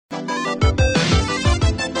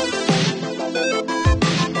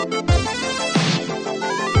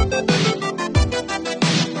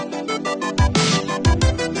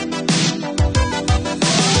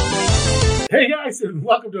and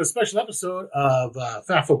welcome to a special episode of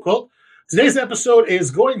FAFO Cult. Today's episode is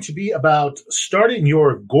going to be about starting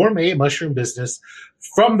your gourmet mushroom business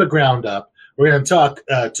from the ground up. We're going to talk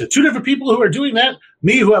to two different people who are doing that.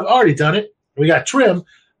 Me, who have already done it. We got Trim,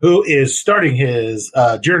 who is starting his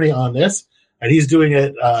journey on this, and he's doing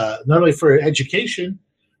it not only for education,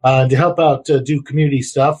 to help out do community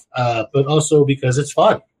stuff, but also because it's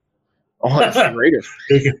fun. Oh, that's the greatest.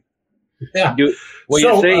 Yeah. Do what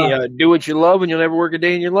you love and you'll never work a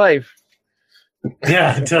day in your life.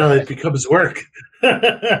 Yeah, until it becomes work.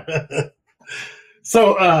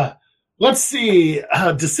 So let's see.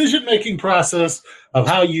 Decision-making process of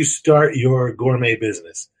how you start your gourmet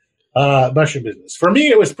business, mushroom business. For me,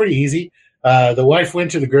 it was pretty easy. The wife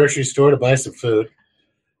went to the grocery store to buy some food.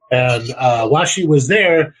 And while she was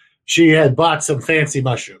there, she had bought some fancy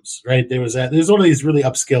mushrooms, right? There's one of these really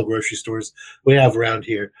upscale grocery stores we have around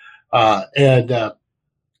here. And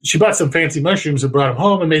she bought some fancy mushrooms and brought them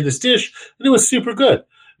home and made this dish, and it was super good.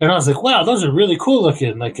 And I was like, wow, those are really cool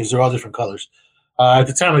looking, like, because they're all different colors. At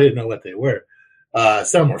the time, I didn't know what they were.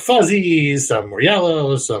 Some were fuzzy, some were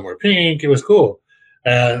yellow, some were pink. It was cool.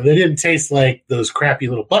 They didn't taste like those crappy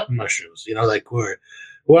little button mushrooms,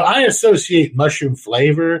 well, I associate mushroom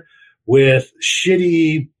flavor with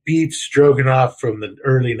shitty beef stroganoff from the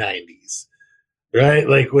early 90s, right?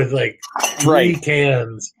 Like with three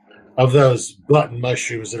cans of those button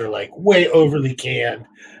mushrooms that are like way overly canned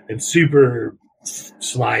and super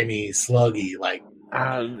slimy, sluggy.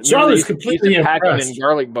 So I was completely impressed. Pack them in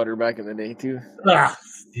garlic butter back in the day too.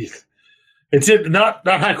 It's not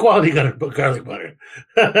high quality garlic butter.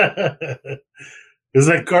 It's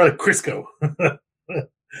like garlic Crisco.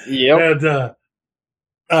 Yep.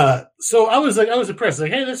 And so I was impressed.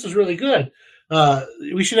 Like, hey, this is really good.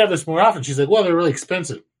 We should have this more often. She's like, well, they're really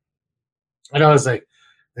expensive. And I was like,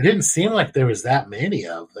 it didn't seem like there was that many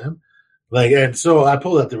of them. And so I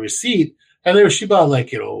pulled out the receipt, and she bought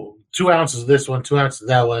 2 ounces of this one, 2 ounces of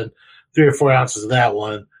that one, 3 or 4 ounces of that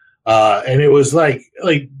one. And it was like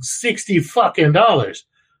 $60 fucking dollars.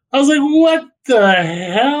 I was like, what the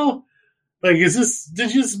hell? Is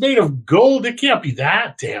this just made of gold? It can't be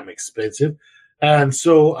that damn expensive. And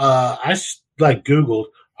so I Googled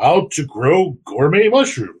how to grow gourmet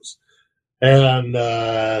mushrooms. And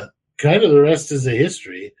kind of the rest is a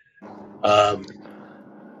history. And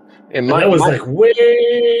that was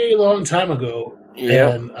way long time ago.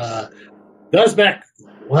 Yeah. And that was back,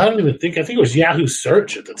 I don't even think, I think it was Yahoo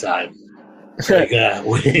Search at the time. Yeah.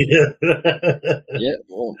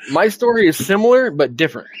 Well, my story is similar but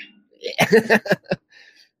different.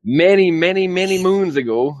 Many moons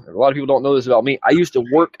ago, a lot of people don't know this about me, I used to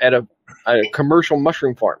work at a commercial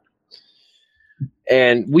mushroom farm.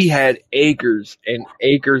 And we had acres and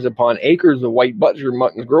acres upon acres of white button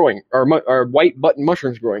mushrooms growing, or white button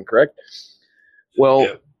mushrooms growing, correct? Well,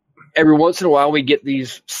 yeah. Every once in a while we get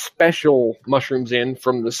these special mushrooms in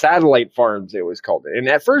from the satellite farms, they always called it. And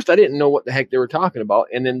at first I didn't know what the heck they were talking about.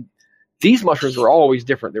 And then these mushrooms were always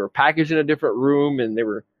different. They were packaged in a different room and they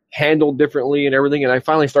were handled differently and everything. And I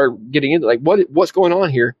finally started getting into what's going on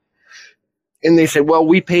here? And they said, well,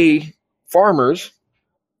 we pay farmers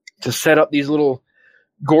to set up these little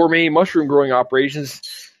gourmet mushroom growing operations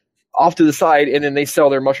off to the side, and then they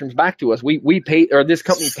sell their mushrooms back to us. We paid, or this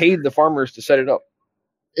company paid the farmers to set it up,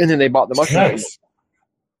 and then they bought the mushrooms. Nice.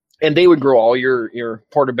 And they would grow all your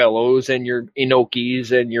portobellos and your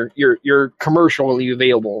enokis and your commercially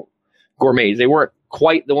available gourmets. They weren't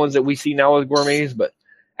quite the ones that we see now as gourmets, but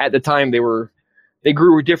at the time they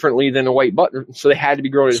grew differently than a white button, so they had to be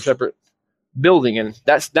grown in a separate building. And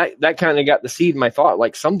that kind of got the seed in my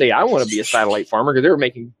thought, someday I want to be a satellite farmer, because they were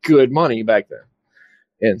making good money back then.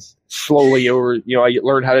 And slowly I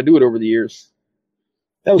learned how to do it over the years.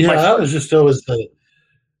 That was just always the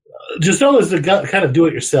kind of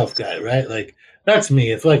do-it-yourself guy, right? That's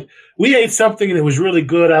me. If we ate something and it was really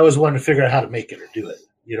good, I always wanted to figure out how to make it or do it.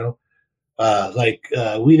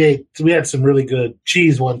 We had some really good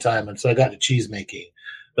cheese one time, and so I got to cheese making,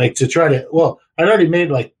 to try to. Well, I'd already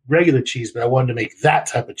made regular cheese, but I wanted to make that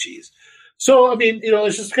type of cheese. So I mean,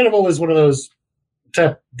 it's just kind of always one of those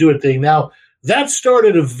type do it thing. Now that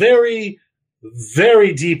started a very,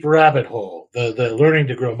 very deep rabbit hole, the learning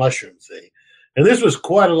to grow mushrooms thing. And this was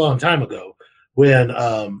quite a long time ago when,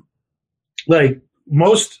 there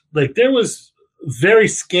was very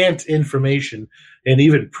scant information and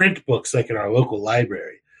even print books in our local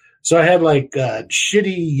library. So I had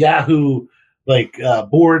shitty Yahoo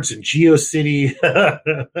boards and GeoCity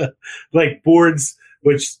boards,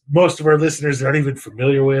 which most of our listeners aren't even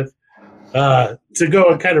familiar with, to go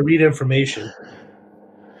and kind of read information.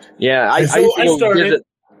 Yeah,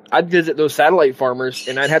 I'd visit those satellite farmers,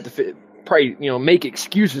 and I'd have to probably, make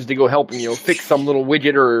excuses to go help and, fix some little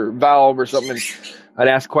widget or valve or something. And I'd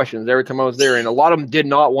ask questions every time I was there. And a lot of them did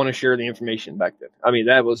not want to share the information back then. I mean,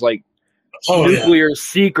 that was like nuclear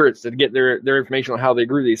secrets to get their information on how they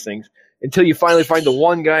grew these things until you finally find the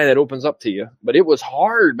one guy that opens up to you. But it was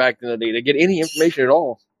hard back in the day to get any information at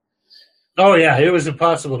all. Oh, yeah. It was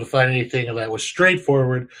impossible to find anything that was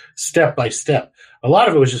straightforward, step by step. A lot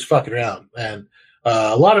of it was just fucking around. And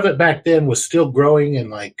a lot of it back then was still growing in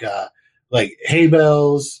like hay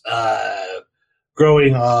bales,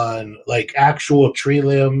 growing on like actual tree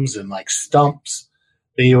limbs and like stumps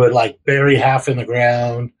that you would like bury half in the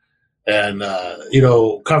ground and,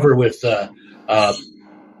 cover with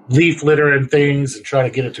leaf litter and things and try to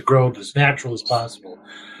get it to grow as natural as possible.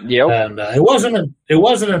 Yep. And it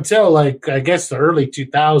wasn't until like I guess the early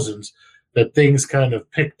 2000s that things kind of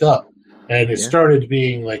picked up, and it started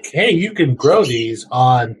being like, hey, you can grow these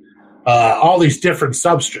on all these different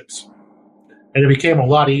substrates, and it became a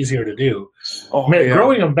lot easier to do.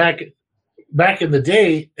 Growing them back in the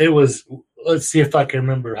day, it was. Let's see if I can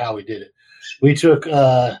remember how we did it. We took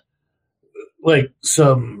like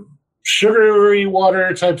some sugary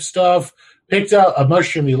water type stuff. Picked out a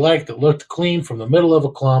mushroom you liked that looked clean from the middle of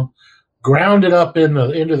a clump, ground it up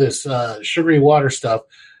into this sugary water stuff,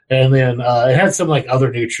 and then it had some like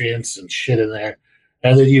other nutrients and shit in there.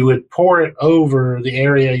 And then you would pour it over the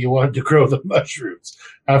area you wanted to grow the mushrooms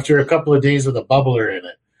after a couple of days with a bubbler in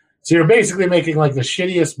it. So you're basically making like the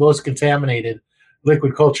shittiest, most contaminated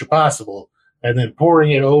liquid culture possible, and then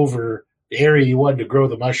pouring it over the area you wanted to grow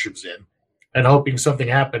the mushrooms in, and hoping something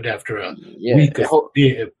happened after a week of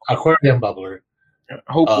the aquarium bubbler.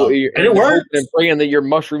 Hopefully, and it worked. And praying that your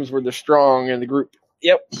mushrooms were the strong in the group.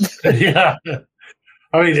 Yep. Yeah.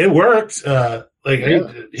 I mean, it worked. I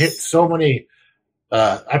hit so many.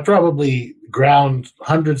 I probably ground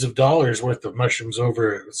hundreds of dollars worth of mushrooms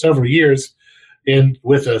over several years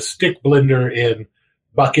with a stick blender in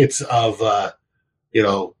buckets of,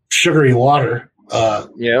 sugary water.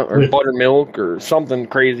 Or buttermilk or something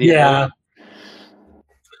crazy. Yeah.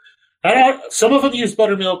 Some of them use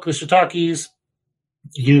buttermilk. The shiitakes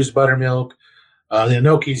use buttermilk. The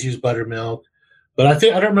enokis use buttermilk. But I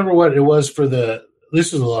don't remember what it was for this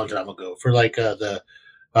was a long time ago, for like the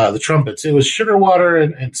trumpets. It was sugar water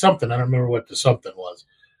and something. I don't remember what the something was.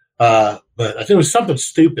 But I think it was something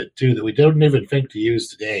stupid too that we don't even think to use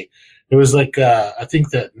today. It was like I think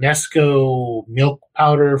the Nesco milk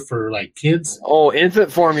powder for like kids. Oh,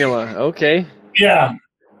 infant formula. Okay. Yeah.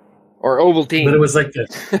 Or Ovaltine. But it was like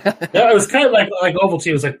it was kind of like Ovaltine.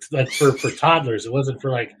 It was like for toddlers. It wasn't for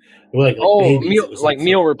like babies.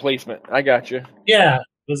 Meal replacement. I got you. Yeah,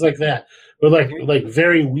 it was like that. But like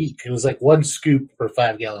very weak. It was like one scoop per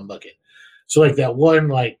 5-gallon bucket. So like that one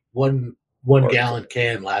gallon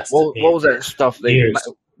can lasted. What was that stuff they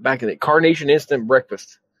back in the Carnation Instant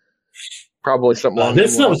Breakfast? Probably something along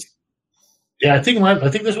this was. Yeah, I think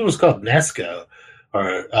this one was called Nesco.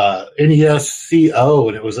 Or Nesco,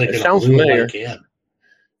 and it was like it sounds familiar. Can.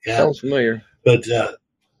 Yeah. Sounds familiar. But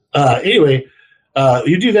anyway,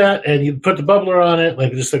 you do that, and you put the bubbler on it,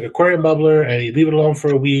 like just like aquarium bubbler, and you leave it alone for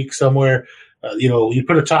a week somewhere. You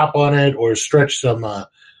put a top on it, or stretch some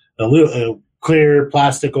clear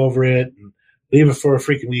plastic over it, and leave it for a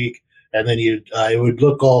freaking week, and then it would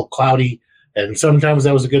look all cloudy. And sometimes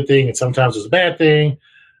that was a good thing, and sometimes it was a bad thing.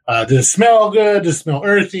 Did it smell good? Did it smell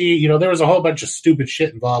earthy? There was a whole bunch of stupid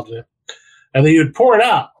shit involved in it. And then you'd pour it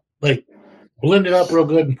out, like blend it up real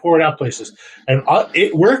good and pour it out places. And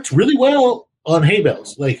it worked really well on hay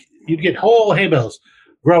bales. Like you'd get whole hay bales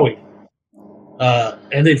growing.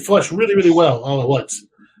 And they'd flush really, really well all at once.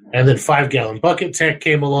 And then 5-gallon bucket tech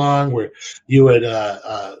came along where you would,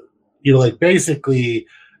 basically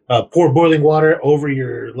pour boiling water over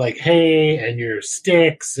your like hay and your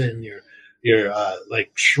sticks and your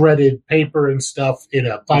like shredded paper and stuff in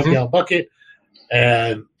a 5-gallon bucket,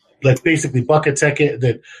 and like basically bucket tech it.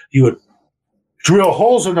 Then you would drill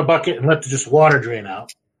holes in the bucket and let just water drain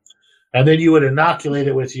out, and then you would inoculate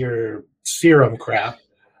it with your serum crap,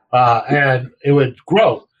 and it would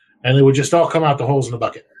grow, and it would just all come out the holes in the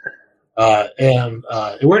bucket.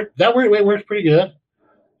 It worked. It worked pretty good.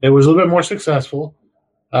 It was a little bit more successful,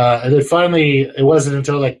 and then finally, it wasn't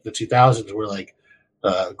until like the 2000s where like.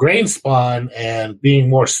 Grain spawn and being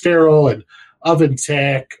more sterile and oven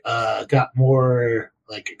tech got more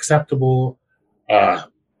like acceptable, and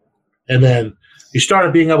then you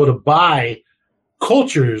started being able to buy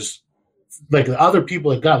cultures like other people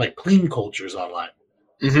had got like clean cultures online,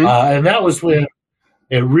 and that was when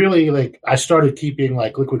it really like I started keeping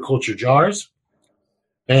like liquid culture jars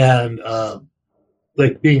and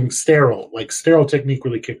like being sterile. Like sterile technique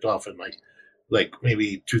really kicked off in like like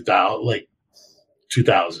maybe 2000, like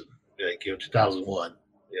 2000, like 2001.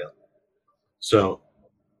 Yeah. So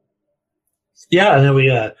yeah, and then we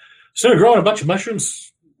started growing a bunch of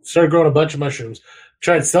mushrooms.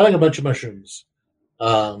 Tried selling a bunch of mushrooms.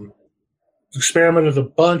 Experimented with a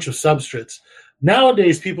bunch of substrates.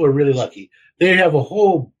 Nowadays, people are really lucky. They have a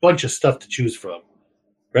whole bunch of stuff to choose from.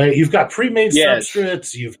 Right? You've got pre-made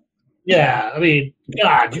substrates. I mean,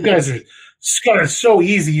 God, you guys are so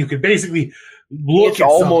easy. You could basically look at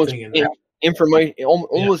something and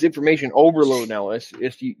almost information overload now. It's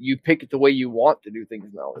you pick it the way you want to do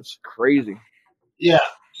things now. It's crazy. Yeah.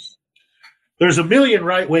 There's a million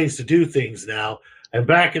right ways to do things now. And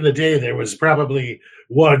back in the day, there was probably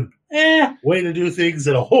one way to do things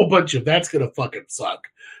and a whole bunch of that's going to fucking suck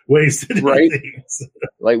ways to do things.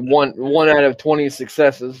 Like one out of 20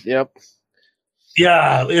 successes. Yep.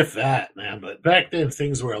 Yeah, if that, man. But back then,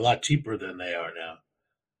 things were a lot cheaper than they are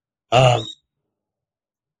now.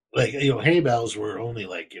 Like, hay bales were only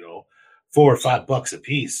like, $4 or $5 a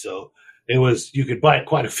piece. So you could buy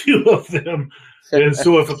quite a few of them. And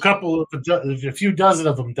so if a few dozen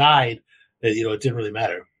of them died, it didn't really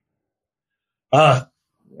matter.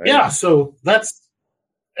 Yeah, so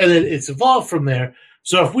and then it's evolved from there.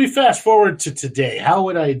 So if we fast forward to today, how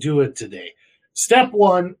would I do it today? Step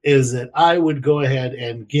one is that I would go ahead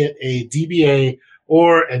and get a DBA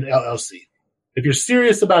or an LLC. If you're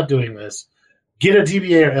serious about doing this, get a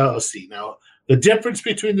DBA or LLC. Now, the difference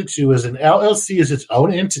between the two is an LLC is its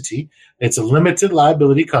own entity. It's a limited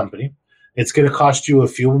liability company. It's going to cost you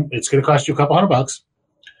it's going to cost you a couple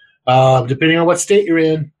 $100. Depending on what state you're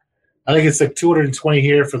in. I think it's like $220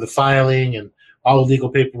 here for the filing and all the legal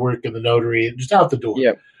paperwork and the notary and just out the door.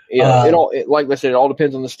 Yeah. Like I said, it all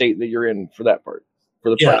depends on the state that you're in for that part, for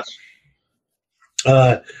the price.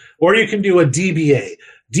 Or you can do a DBA.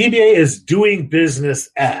 DBA is doing business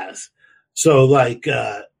as. So, like,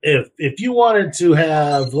 if you wanted to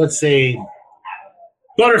have, let's say,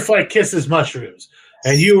 Butterfly Kisses mushrooms,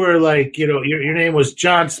 and you were like, your name was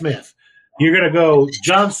John Smith, you're gonna go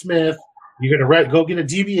John Smith. You're gonna go get a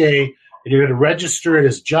DBA, and you're gonna register it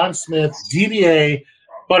as John Smith DBA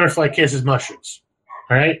Butterfly Kisses mushrooms.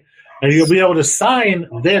 All right, and you'll be able to sign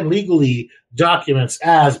then legally documents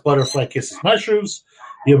as Butterfly Kisses mushrooms.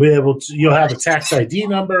 You'll have a tax ID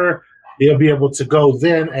number. You'll be able to go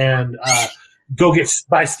then and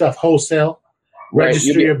buy stuff wholesale,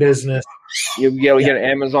 register your business. You'll be able to get an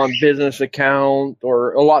Amazon business account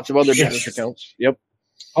or lots of other business accounts. Yep.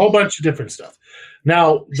 A whole bunch of different stuff.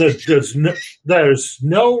 Now, there's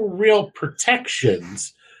no real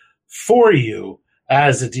protections for you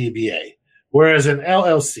as a DBA, whereas an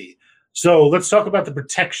LLC. So let's talk about the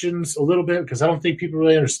protections a little bit because I don't think people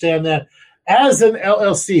really understand that. As an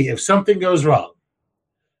LLC, if something goes wrong,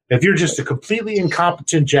 if you're just a completely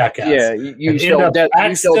incompetent jackass, you sell death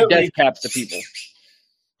caps to people.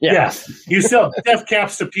 Yeah, you sell death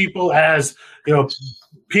caps to people as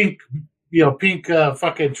pink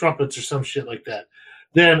fucking trumpets or some shit like that.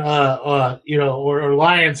 Then or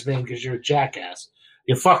lion's mane because you're a jackass.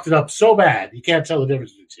 You fucked it up so bad you can't tell the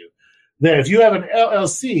difference between the two. Then if you have an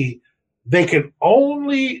LLC, they can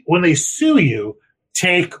only when they sue you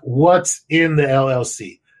take what's in the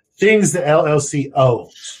LLC. Things the LLC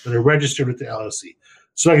owns that are registered with the LLC.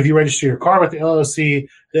 So like if you register your car with the LLC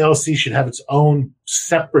should have its own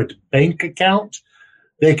separate bank account.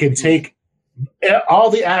 They can take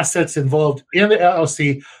all the assets involved in the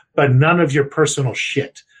LLC, but none of your personal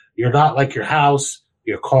shit. You're not like your house,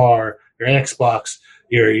 your car, your Xbox,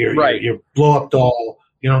 your blow up doll.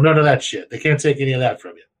 None of that shit. They can't take any of that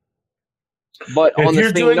from you. But if on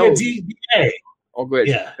you're the same doing note, a DBA, go ahead.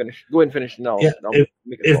 Yeah. Finish. Go ahead and finish. No, yeah.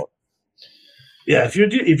 If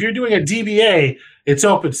you're doing a DBA, it's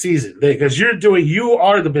open season because you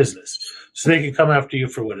are the business, so they can come after you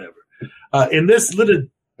for whatever. In this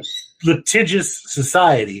litigious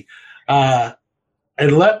society,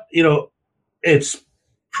 it's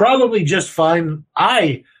probably just fine.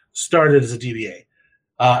 I started as a DBA.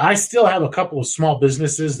 I still have a couple of small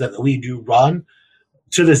businesses that we do run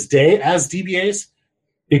to this day as DBAs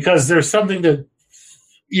because there's something that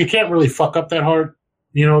you can't really fuck up that hard,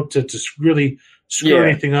 to really screw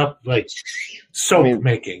anything up like soap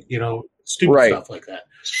making, stupid stuff like that.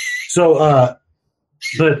 So,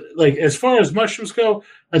 but like as far as mushrooms go,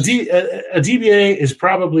 a DBA is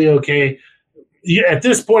probably okay. At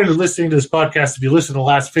this point of listening to this podcast, if you listen to the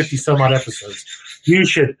last 50 some odd episodes, you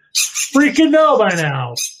should freaking know by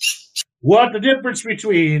now what the difference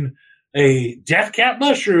between a death cap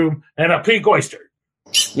mushroom and a pink oyster.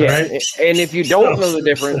 Yeah, right? And if you don't know the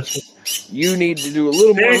difference, you need to do a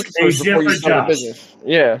little more research before you start a business.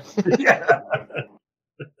 Yeah. Yeah.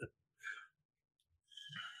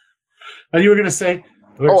 You were going to say?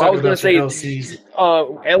 I was going to say LLCs.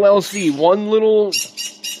 LLC. One little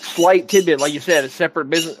slight tidbit, like you said, a separate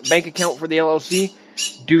business bank account for the LLC.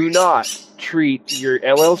 Do not treat your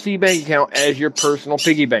LLC bank account as your personal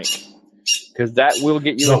piggy bank, because that will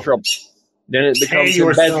get you in trouble. Then it becomes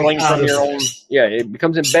embezzling from your own. Yeah, it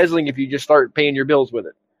becomes embezzling if you just start paying your bills with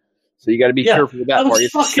it. So you got to be careful with that part.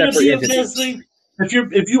 It's separate entity.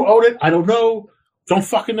 If you own it, I don't know. Don't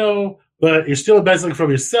fucking know. But you're still embezzling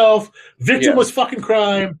from yourself. Victim was fucking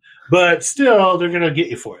crime, but still they're gonna get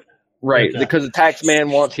you for it. Right, because the tax man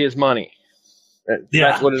wants his money.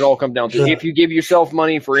 That's what it all comes down to. If you give yourself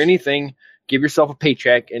money for anything, give yourself a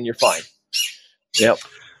paycheck and you're fine. Yep.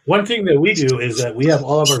 One thing that we do is that we have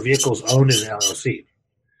all of our vehicles owned in an LLC.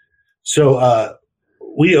 So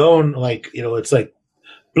we own, like, it's like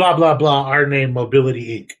blah, blah, blah, our name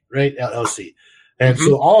Mobility Inc., right? LLC. And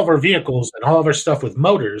so all of our vehicles and all of our stuff with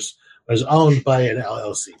motors is owned by an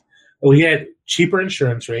LLC. We get cheaper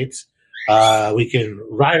insurance rates. We can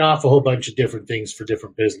write off a whole bunch of different things for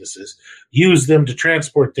different businesses, use them to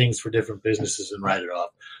transport things for different businesses and write it off.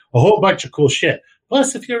 A whole bunch of cool shit.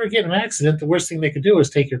 Plus, if you ever get in an accident, the worst thing they could do is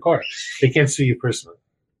take your car. They can't sue you personally.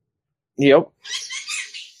 Yep.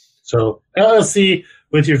 So LLC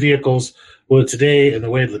with your vehicles, well, today and the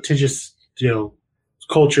way litigious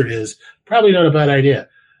culture is, probably not a bad idea.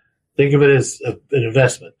 Think of it as an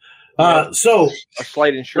investment. So a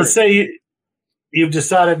slight insurance. Let's say you've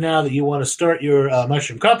decided now that you want to start your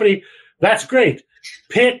mushroom company. That's great.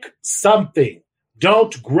 Pick something.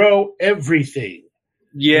 Don't grow everything.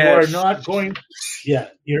 Yes. You're not going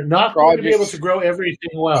to be able to grow everything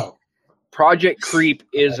well. Project creep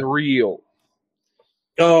is real.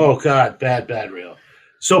 Oh, God. Bad real.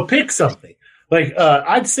 So pick something. Like,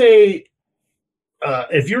 I'd say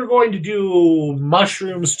if you're going to do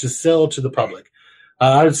mushrooms to sell to the public,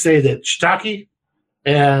 I would say that shiitake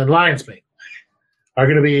and lion's mane are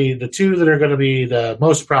going to be the two that are going to be the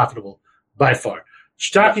most profitable by far.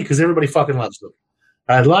 Shiitake because everybody fucking loves them.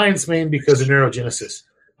 Lion's mane because of neurogenesis.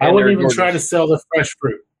 I wouldn't even try to sell the fresh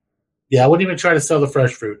fruit. Yeah, I wouldn't even try to sell the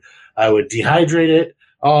fresh fruit. I would dehydrate it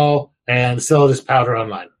all and sell it as powder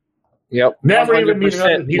online. Yep. Never even need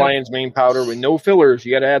lion's mane powder with no fillers.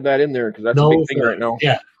 You got to add that in there because that's a big thing right now.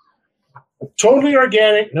 Yeah. Totally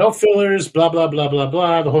organic, no fillers, blah, blah, blah, blah,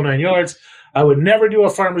 blah, the whole 9 yards. I would never do a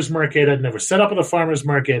farmer's market. I'd never set up at a farmer's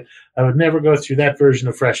market. I would never go through that version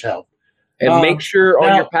of Fresh Health. And make sure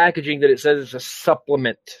on your packaging that it says it's a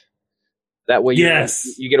supplement. That way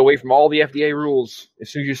you get away from all the FDA rules as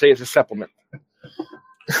soon as you say it's a supplement.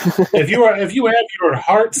 If you have your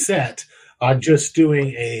heart set on just doing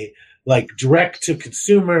a direct to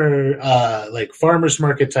consumer farmers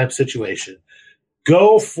market type situation,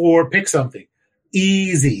 pick something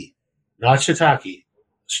easy, not shiitake.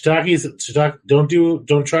 Shiitake.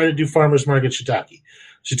 Don't try to do farmers market shiitake.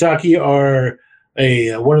 Shiitake are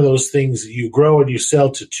one of those things that you grow and you sell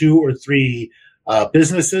to 2 or 3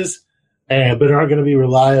 businesses, but aren't going to be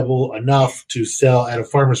reliable enough to sell at a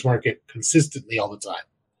farmer's market consistently all the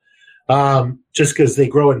time. Just because they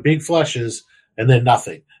grow in big flushes and then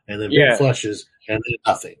nothing, and then big flushes and then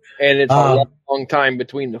nothing. And it's a long time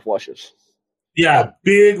between the flushes. Yeah,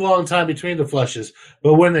 big long time between the flushes.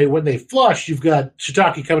 But when they flush, you've got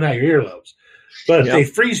shiitake coming out your earlobes. But if they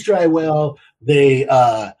freeze dry well, they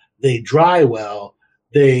dry well,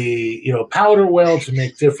 they powder well to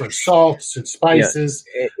make different salts and spices.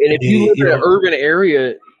 Yeah. And if you live in an urban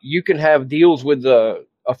area, you can have deals with a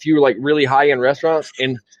few really high end restaurants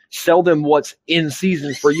and sell them what's in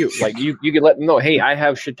season for you. Like you can let them know, hey, I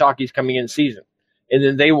have shiitakes coming in season, and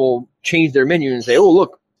then they will change their menu and say, oh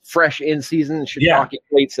look, fresh in season shiitake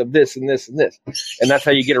plates of this and this and this, and that's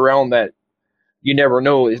how you get around that. You never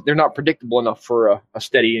know; they're not predictable enough for a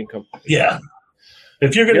steady income. Yeah,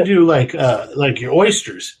 if you're going to do like your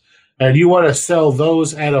oysters, and you want to sell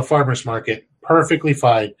those at a farmer's market, perfectly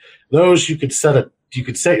fine. Those you could set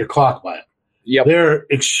your clock by it. Yep. They're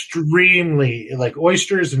extremely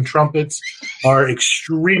oysters and trumpets are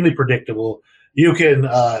extremely predictable. You can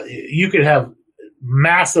have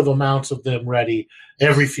massive amounts of them ready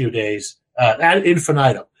every few days ad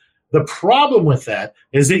infinitum. The problem with that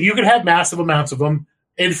is that you can have massive amounts of them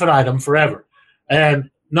infinitum forever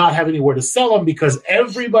and not have anywhere to sell them because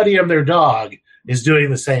everybody and their dog is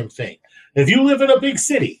doing the same thing. If you live in a big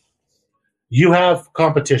city, you have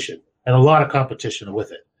competition and a lot of competition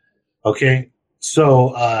with it. Okay,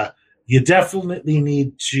 so you definitely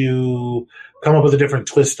need to come up with a different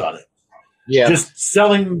twist on it. Yeah, just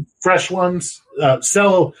selling fresh ones.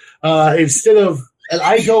 Instead of, and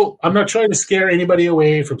I'm not trying to scare anybody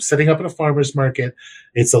away from setting up at a farmer's market.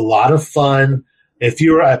 It's a lot of fun. If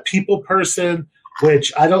you're a people person,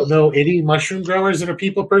 which I don't know any mushroom growers that are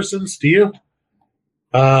people persons. Do you?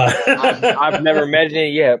 I've never met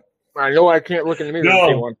any yet. I know I can't look in the mirror and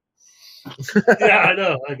see one. Yeah, I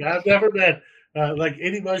know. Like I've never met like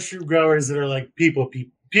any mushroom growers that are like people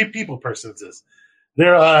persons.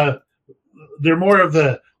 They're more of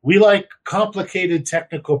the we like complicated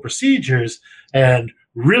technical procedures and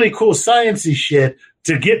really cool sciencey shit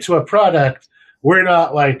to get to a product. We're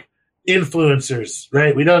not like influencers,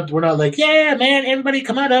 right? We're not like, yeah, man, everybody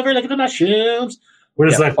come on over, look at the mushrooms. We're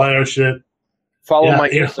just like buy our shit. Follow my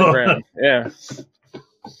Instagram.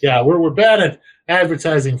 Yeah, we're bad at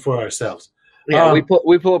advertising for ourselves. Yeah, we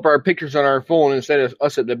pull up our pictures on our phone instead of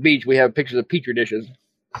us at the beach. We have pictures of petri dishes.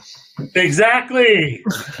 Exactly.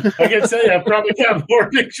 I can tell you, I probably have more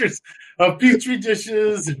pictures of petri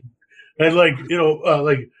dishes and like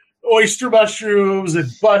like oyster mushrooms and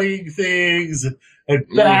budding things and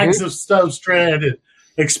bags of stub strand, and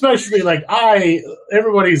especially like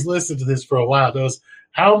everybody's listened to this for a while knows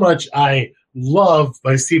how much I love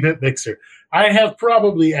my cement mixer. I have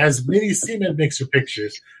probably as many cement mixer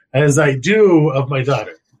pictures as I do of my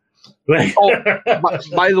daughter. By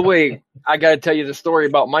the way, I got to tell you the story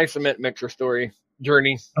about my cement mixer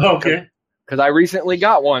journey. Okay. Because I recently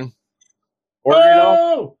got one.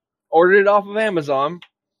 Ordered it off of Amazon.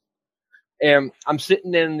 And I'm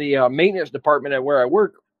sitting in the maintenance department at where I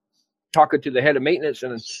work, talking to the head of maintenance,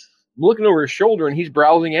 and I'm looking over his shoulder, and he's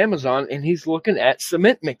browsing Amazon, and he's looking at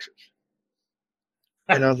cement mixers.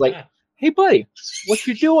 And I was like, hey, buddy, what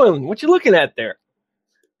you doing? What you looking at there?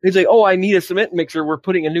 He's like, oh, I need a cement mixer. We're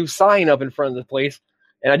putting a new sign up in front of the place,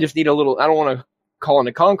 and I just need I don't want to call in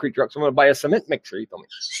a concrete truck, so I'm going to buy a cement mixer, he told me.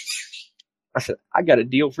 I said, I got a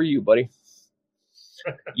deal for you, buddy.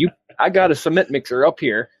 I got a cement mixer up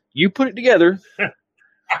here. You put it together.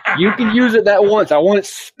 You can use it that once. I want it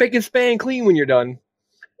spick and span clean when you're done.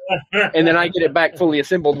 And then I get it back fully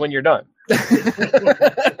assembled when you're done.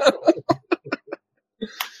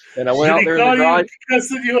 And I went out there in the garage.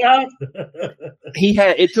 You out?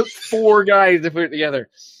 It took 4 guys to put it together.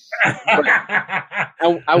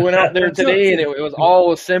 I went out there today, and it was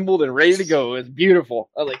all assembled and ready to go. It was beautiful.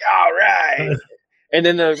 I was like, all right. And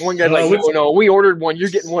then the one guy's like, no, we ordered one. You're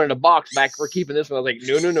getting one in a box back. We're keeping this one. I was like,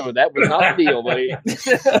 no, that was not the deal, buddy.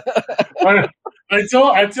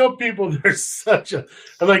 I tell people there's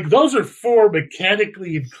those are for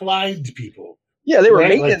mechanically inclined people. Yeah, they were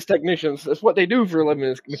maintenance technicians. That's what they do for a living,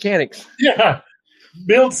 is mechanics. Yeah.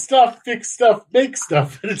 Build stuff, fix stuff, make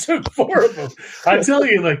stuff. And it took 4 of them. I tell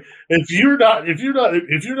you, like, if you're not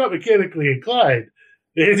mechanically inclined,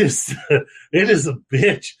 it is a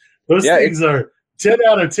bitch. Those things are 10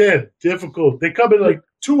 out of 10 difficult. They come in like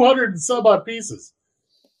 200 and some odd pieces.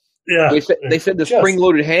 Yeah. They said the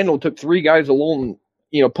spring-loaded handle took 3 guys alone,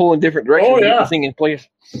 pulling different directions to get the thing in place.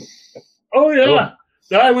 Oh, yeah.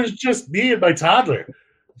 That was just me and my toddler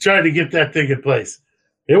trying to get that thing in place.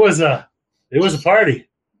 It was a party.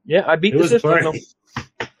 Yeah, I beat the system.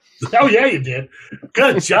 Oh, yeah, you did.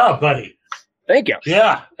 Good job, buddy. Thank you.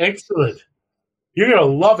 Yeah, excellent. You're going to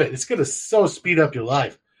love it. It's going to so speed up your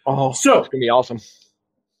life. Oh, so it's going to be awesome.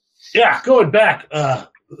 Yeah, going back.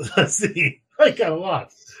 Let's see. I got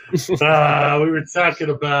lost. We were talking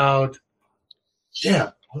about. Yeah,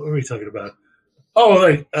 what were we talking about?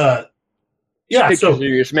 Oh, so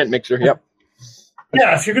your cement mixer. Yep.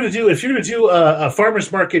 Yeah, if you're gonna do a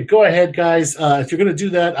farmer's market, go ahead, guys. If you're gonna do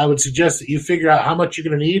that, I would suggest that you figure out how much you're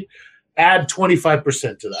gonna need. Add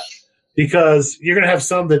 25% to that, because you're gonna have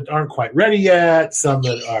some that aren't quite ready yet. Some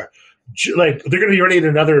that are they're gonna be ready in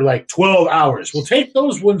another 12 hours. Well, take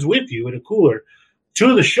those ones with you in a cooler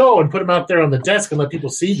to the show and put them out there on the desk and let people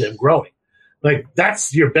see them growing. Like,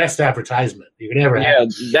 that's your best advertisement you can ever have.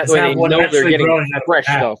 Yeah, that's way they know they're getting fresh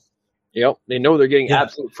stuff. Yep, they know they're getting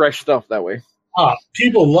absolute fresh stuff that way.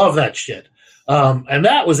 People love that shit. And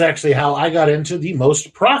that was actually how I got into the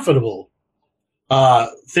most profitable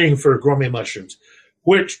thing for gourmet mushrooms,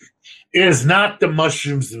 which is not the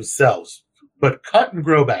mushrooms themselves, but cut and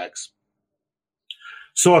grow bags.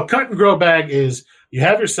 So a cut and grow bag is, you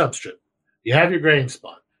have your substrate, you have your grain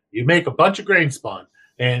spawn, you make a bunch of grain spawn,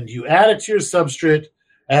 and you add it to your substrate,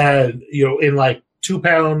 and in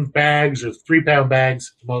 2-pound bags or 3-pound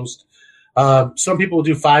bags at most. Some people will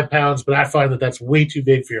do 5 pounds, but I find that that's way too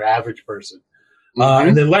big for your average person.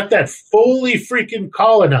 And then let that fully freaking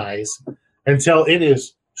colonize until it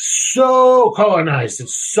is so colonized,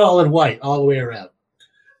 it's solid white all the way around.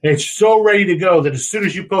 And it's so ready to go that as soon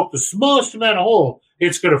as you poke the smallest amount of hole,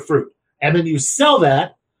 it's going to fruit. And then you sell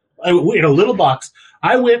that in a little box.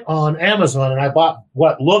 I went on Amazon and I bought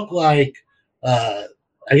what looked like, I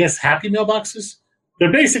guess, Happy Meal boxes.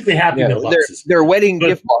 They're basically Happy Meal boxes. They're wedding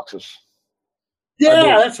gift boxes.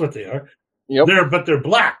 Yeah, that's what they are. Yep. They're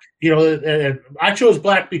black. And I chose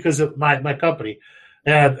black because of my company,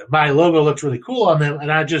 and my logo looks really cool on them.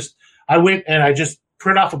 And I went and I just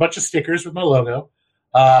print off a bunch of stickers with my logo,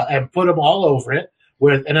 and put them all over it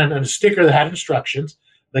and then a sticker that had instructions.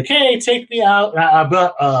 Like, hey, take me out.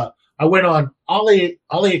 I went on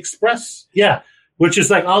AliExpress, which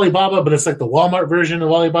is like Alibaba, but it's like the Walmart version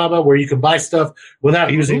of Alibaba, where you can buy stuff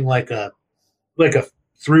without using like a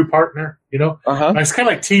through partner. It's kind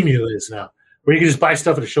of like Temu is now, where you can just buy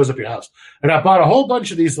stuff and it shows up your house. And I bought a whole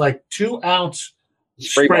bunch of these like 2-ounce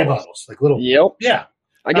spray bottles, like little. Yep. Yeah,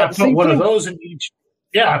 I got put one of those in each.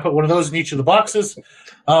 Yeah, I put one of those in each of the boxes.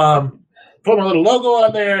 Put my little logo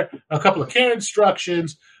on there, a couple of care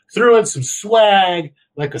instructions, threw in some swag,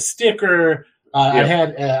 like a sticker.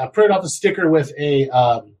 I printed off a sticker with a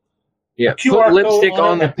QR put lipstick code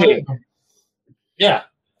on the pig.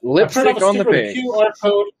 Lipstick on the pig. A QR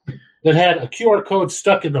code that had a QR code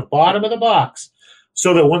stuck in the bottom of the box,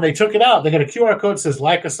 so that when they took it out, they got a QR code that says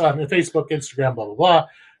like us on Facebook, Instagram, blah blah blah,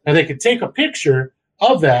 and they could take a picture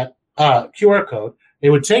of that QR code. It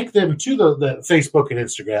would take them to the Facebook and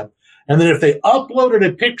Instagram, and then if they uploaded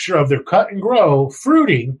a picture of their cut and grow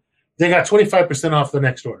fruiting, they got 25% off the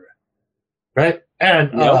next order. Right?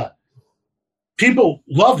 And people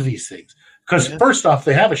loved these things because first off,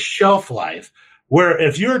 they have a shelf life where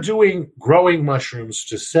if you're doing growing mushrooms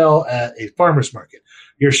to sell at a farmer's market,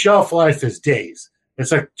 your shelf life is days.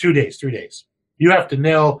 It's like 2 days, 3 days. You have to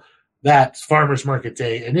nail that farmer's market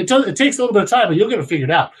day. And it takes a little bit of time, but you'll get it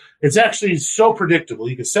figured out. It's actually so predictable.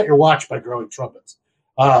 You can set your watch by growing trumpets.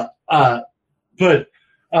 But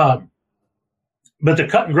the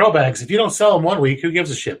cut and grow bags, if you don't sell them 1 week, who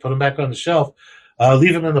gives a shit? Put them back on the shelf.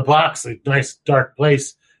 Leave them in the box, a nice dark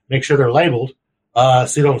place. Make sure they're labeled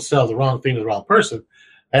so you don't sell the wrong thing to the wrong person.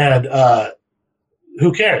 And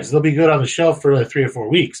who cares? They'll be good on the shelf for like 3 or 4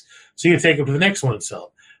 weeks. So you can take them to the next one and sell them.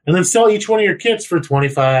 And then sell each one of your kits for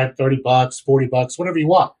 $25, $30, $40, whatever you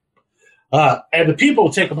want. And the people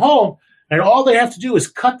will take them home, and all they have to do is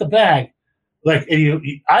cut the bag.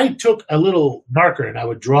 I took a little marker and I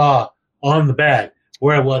would draw on the bag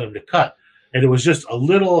where I want them to cut. And it was just a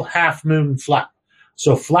little half moon flap.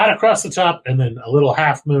 So flat across the top and then a little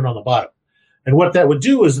half moon on the bottom. And what that would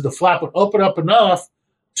do is the flap would open up enough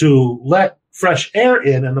to let fresh air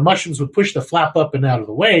in, and the mushrooms would push the flap up and out of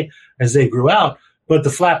the way as they grew out. But the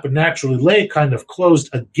flap would naturally lay kind of closed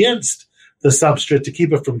against the substrate to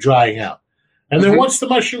keep it from drying out. And then once the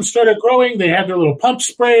mushrooms started growing, they had their little pump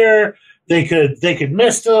sprayer. They could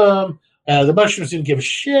mist them. The mushrooms didn't give a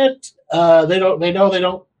shit. They don't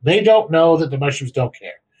know that the mushrooms don't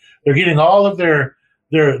care. They're getting all of their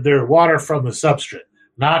water from the substrate,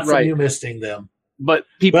 not from you misting them. But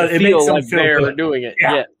people feel like they're doing it.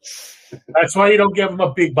 Yeah. That's why you don't give them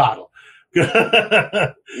a big bottle.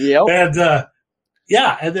 Yep. And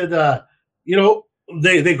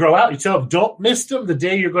then they grow out. You tell them don't mist them the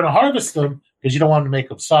day you're going to harvest them because you don't want to make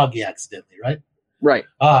them soggy accidentally, right? Right.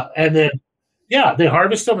 And then they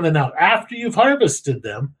harvest them, and then now after you've harvested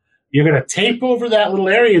them, you're going to tape over that little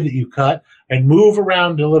area that you cut and move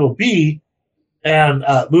around a little B, and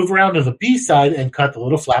move around to the B side and cut the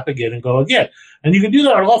little flap again and go again. And you can do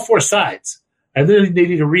that on all 4 sides. And then they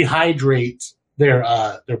need to rehydrate their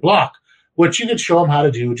block, which you can show them how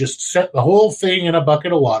to do. Just set the whole thing in a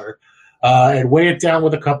bucket of water and weigh it down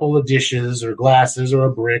with a couple of dishes or glasses or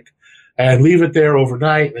a brick and leave it there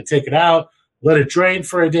overnight and then take it out, let it drain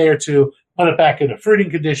for a day or two, put it back into fruiting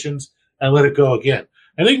conditions and let it go again.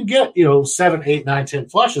 And they can get, 7, 8, 9, 10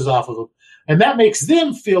 flushes off of them. And that makes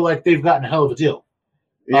them feel like they've gotten a hell of a deal.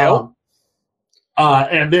 Yeah.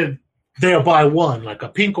 And then they'll buy one, like a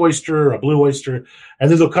pink oyster or a blue oyster,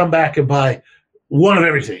 and then they'll come back and buy one of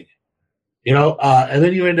everything. And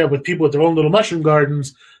then you end up with people with their own little mushroom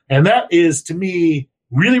gardens. And that is, to me,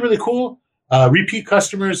 really, really cool. Repeat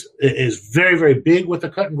customers is very, very big with the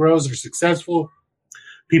cut and grows that are successful.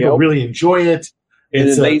 People really enjoy it.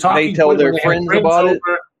 It's they tell their friends about it.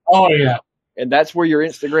 Oh, yeah. And that's where your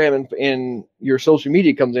Instagram and your social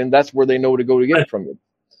media comes in. That's where they know to go to get it from you.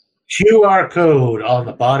 QR code on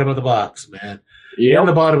the bottom of the box, man. In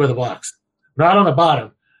the bottom of the box. Not on the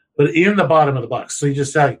bottom, but in the bottom of the box. So you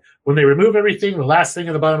just say, when they remove everything, the last thing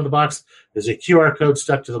at the bottom of the box is a QR code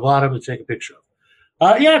stuck to the bottom to take a picture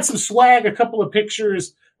of. And some swag, a couple of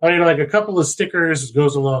pictures, like a couple of stickers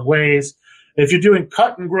goes a long ways. If you're doing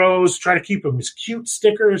cut and grows, try to keep them as cute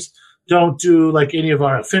stickers. Don't do like any of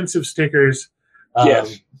our offensive stickers.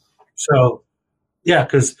 Yes. So,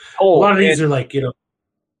 because a lot of these are like,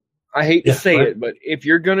 I hate to say it, but if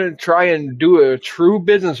you're going to try and do a true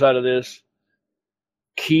business out of this,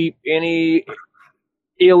 keep any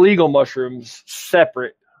illegal mushrooms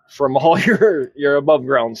separate from all your above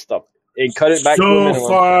ground stuff and cut it back to a minimum. So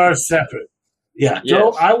far separate. Yeah.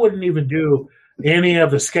 Yes. I wouldn't even do any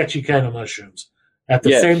of the sketchy kind of mushrooms at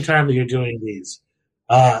the same time that you're doing these.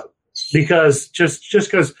 Because just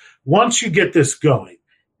because once you get this going,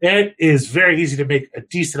 it is very easy to make a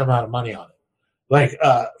decent amount of money on it. Like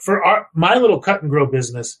for my little cut and grow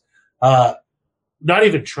business, not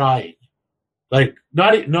even trying, like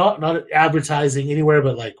not advertising anywhere,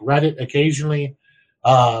 but like Reddit occasionally,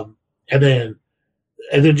 and then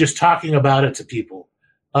just talking about it to people,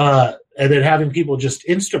 and then having people just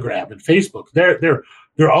Instagram and Facebook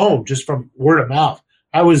their own just from word of mouth.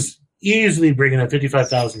 I was easily bringing in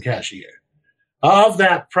 55,000 cash a year. Of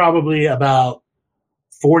that, probably about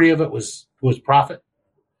 40 of it was profit.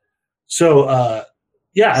 So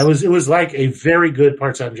it was like a very good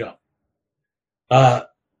part-time job.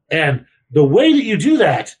 And the way that you do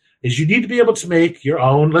that is you need to be able to make your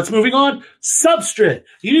own, substrate.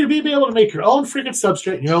 You need to be able to make your own freaking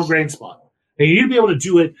substrate and your own grain spawn. And you need to be able to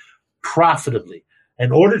do it profitably.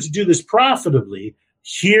 In order to do this profitably,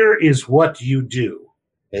 here is what you do.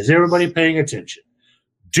 Is everybody paying attention?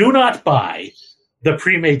 Do not buy the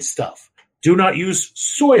pre-made stuff. Do not use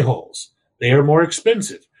soy hulls. They are more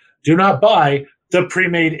expensive. Do not buy the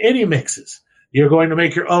pre-made any mixes. You're going to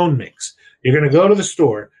make your own mix. You're going to go to the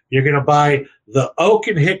store. You're going to buy the oak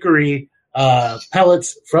and hickory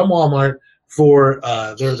pellets from Walmart for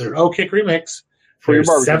their oak hickory mix. For your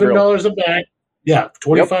barbecue $7 a bag. Yeah,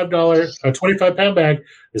 $25 a 25-pound bag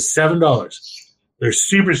is $7. They're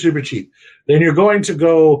super, super cheap. Then you're going to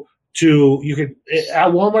go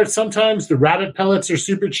at Walmart, sometimes the rabbit pellets are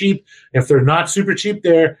super cheap. If they're not super cheap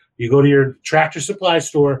there, you go to your Tractor Supply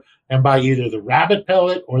store and buy either the rabbit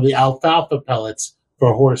pellet or the alfalfa pellets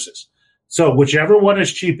for horses. So whichever one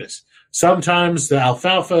is cheapest. Sometimes the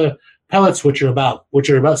alfalfa pellets, which are about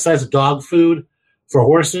the size of dog food for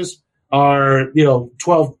horses, are $12,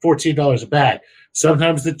 $14 a bag.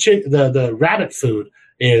 Sometimes the rabbit food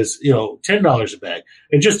is $10 a bag.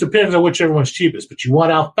 It just depends on whichever one's cheapest. But you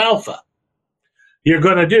want alfalfa, you're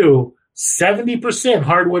going to do 70%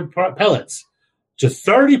 hardwood pellets to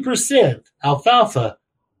 30% alfalfa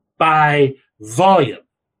by volume.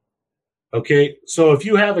 Okay, so if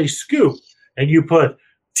you have a scoop and you put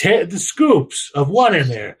 10 scoops of one in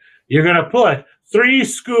there, you're going to put 3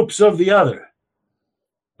 scoops of the other.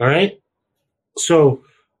 All right, so.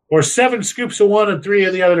 Or 7 scoops of one and 3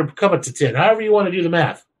 of the other to come up to 10. However you want to do the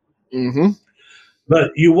math. Mm-hmm.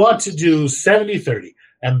 But you want to do 70-30.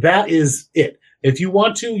 And that is it. If you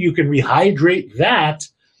want to, you can rehydrate that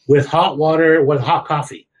with hot water, with hot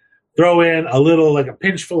coffee. Throw in a little, like a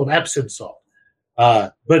pinch full of Epsom salt.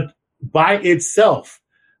 But by itself,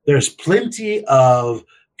 there's plenty of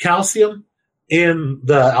calcium in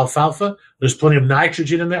the alfalfa. There's plenty of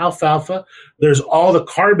nitrogen in the alfalfa. There's all the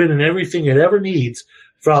carbon and everything it ever needs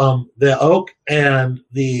from the oak and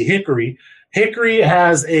the hickory. Hickory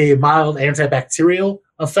has a mild antibacterial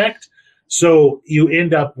effect, so you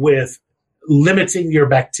end up with limiting your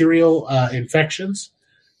bacterial infections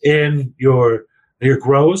in your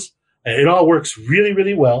grows. And it all works really,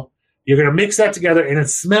 really well. You're going to mix that together, and it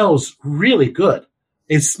smells really good.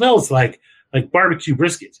 It smells like barbecue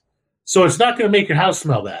brisket. So it's not going to make your house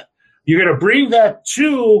smell bad. You're going to bring that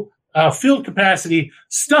to field capacity,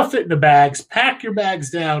 stuff it in the bags, pack your bags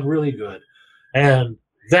down really good, and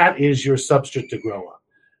that is your substrate to grow on.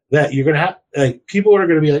 That you're going to have, people are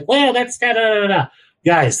going to be like, well, that's da-da-da-da.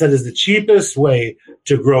 Guys, that is the cheapest way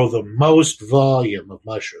to grow the most volume of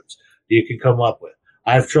mushrooms you can come up with.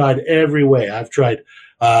 I've tried every way. I've tried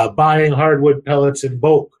buying hardwood pellets in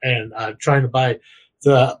bulk and trying to buy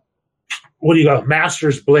the,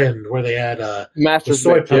 Master's Blend, where they add Master's the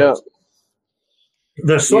soy Blend, pellets. Yeah.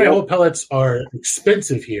 The soy hull pellets are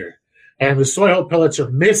expensive here, and the soy hull pellets are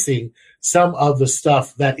missing some of the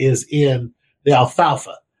stuff that is in the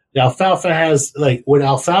alfalfa. The alfalfa has, when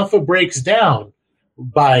alfalfa breaks down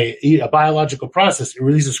by a biological process, it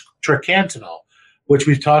releases tricantinol, which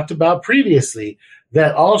we've talked about previously,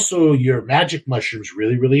 that also your magic mushrooms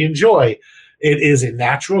really, really enjoy. It is a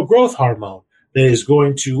natural growth hormone that is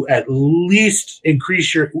going to at least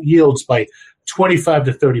increase your yields by 25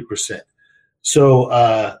 to 30%. So,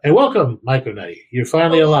 and welcome, Michael Nutty. You're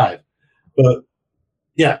finally alive. But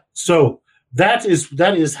yeah, so that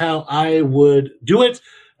is how I would do it.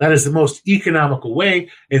 That is the most economical way.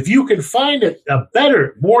 If you can find a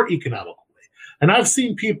better, more economical way. And I've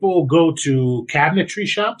seen people go to cabinetry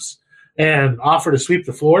shops and offer to sweep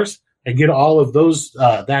the floors and get all of those,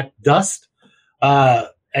 that dust, and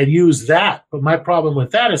use that. But my problem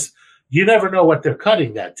with that is you never know what they're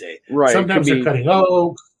cutting that day. Right. Sometimes they're cutting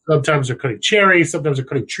oak. Sometimes they're cutting cherry. Sometimes they're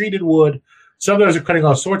cutting treated wood. Sometimes they're cutting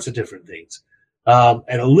all sorts of different things.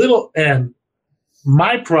 And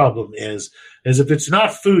my problem is if it's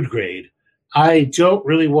not food grade, I don't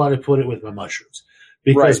really want to put it with my mushrooms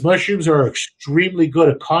because mushrooms are extremely good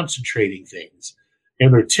at concentrating things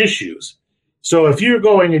in their tissues. So if you're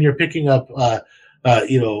going and you're picking up,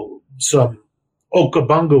 some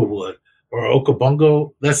okabungo wood or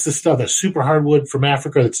okabungo, that's the stuff that's super hardwood from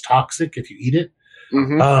Africa that's toxic if you eat it.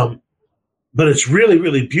 Mm-hmm. But it's really,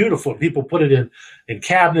 really beautiful. People put it in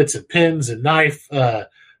cabinets and pins and knife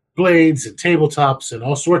blades and tabletops and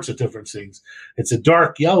all sorts of different things. It's a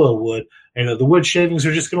dark yellow wood, and the wood shavings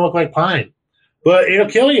are just going to look like pine. But it'll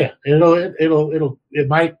kill you. It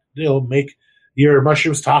might make your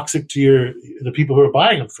mushrooms toxic to the people who are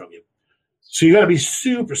buying them from you. So you got to be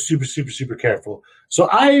super, super, super, super careful. So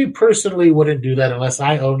I personally wouldn't do that unless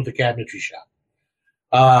I owned the cabinetry shop.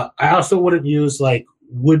 I also wouldn't use like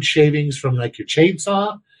wood shavings from like your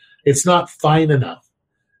chainsaw. It's not fine enough.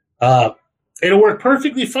 It'll work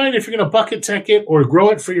perfectly fine if you're going to bucket tech it or grow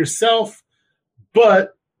it for yourself,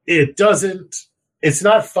 but it doesn't. It's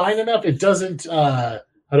not fine enough. It doesn't. How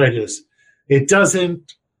do I do this? It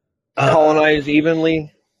doesn't colonize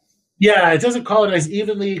evenly. Yeah, it doesn't colonize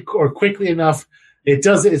evenly or quickly enough.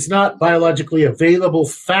 It's not biologically available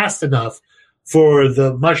fast enough for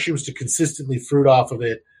the mushrooms to consistently fruit off of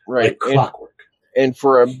it like clockwork. And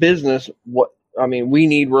for a business, we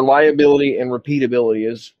need reliability and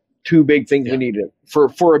repeatability is two big things we need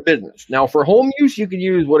for a business. Now, for home use, you can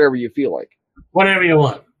use whatever you feel like. Whatever you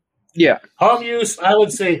want. Yeah. Home use, I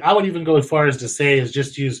would even go as far as to say is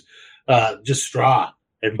just use just straw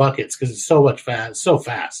and buckets because it's so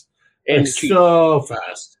fast. And so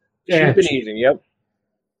fast. Cheap and easy, yep.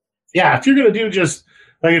 Yeah, if you're going to do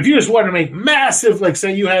if you just want to make massive, like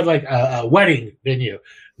say you had like a wedding venue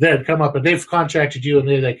that come up and they've contracted you and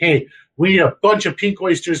they're like, hey, we need a bunch of pink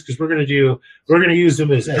oysters because we're going to use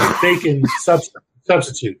them as bacon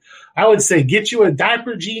substitute. I would say get you a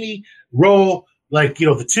diaper genie, roll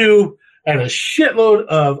the tube and a shitload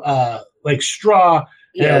of straw.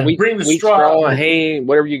 Yeah, bring the straw, hay,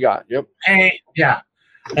 whatever you got. Yep. Hay, yeah.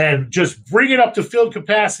 And just bring it up to filled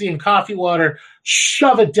capacity in coffee water,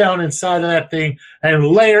 shove it down inside of that thing, and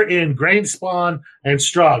layer in grain spawn and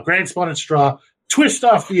straw, twist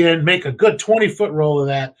off the end, make a good 20-foot roll of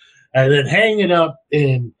that, and then hang it up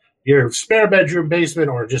in your spare bedroom, basement,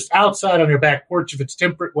 or just outside on your back porch if it's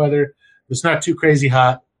temperate weather. It's not too crazy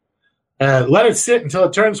hot. Let it sit until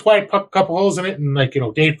it turns white, pop a couple holes in it,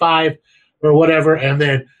 and day 5 or whatever, and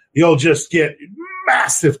then you'll just get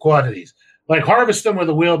massive quantities. Like harvest them with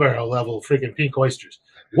a wheelbarrow level freaking pink oysters.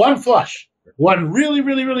 One flush. One really,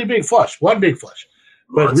 really, really big flush. One big flush.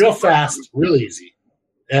 But real fast, real easy.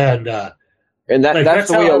 And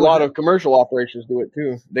that's the way a lot of commercial operations do it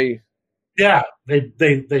too. They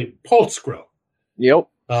pulse grow. Yep.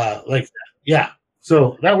 Like that. Yeah.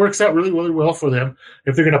 So that works out really, really well for them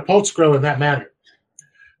if they're going to pulse grow in that manner.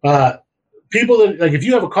 People that if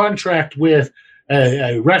you have a contract with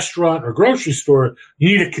a restaurant or grocery store,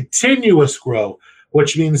 you need a continuous grow,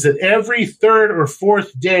 which means that every 3rd or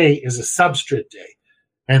 4th day is a substrate day.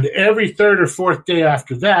 And every 3rd or 4th day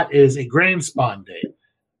after that is a grain spawn day.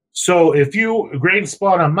 So if you grain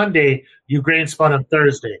spawn on Monday, you grain spawn on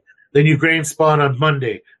Thursday. Then you grain spawn on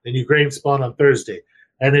Monday. Then you grain spawn on Thursday.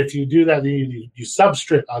 And if you do that, then you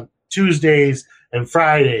substrate on Tuesdays and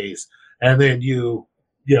Fridays. And then you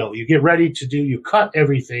get ready you cut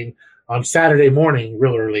everything on Saturday morning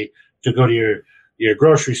real early to go to your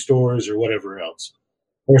grocery stores or whatever else.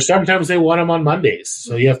 Or sometimes they want them on Mondays,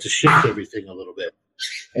 so you have to shift everything a little bit.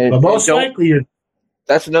 But most likely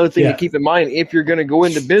that's another thing to keep in mind if you're going to go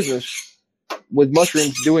into business with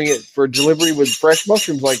mushrooms, doing it for delivery with fresh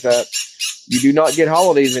mushrooms like that. You do not get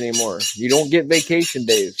holidays anymore. You don't get vacation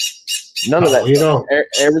days. None of that.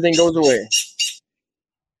 Everything goes away.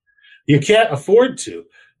 You can't afford to.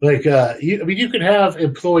 You can have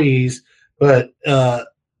employees, but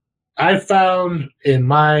I found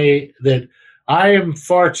that I am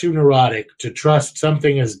far too neurotic to trust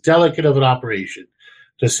something as delicate of an operation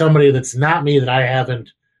to somebody that's not me, that I haven't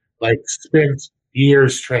spent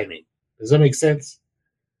years training. Does that make sense?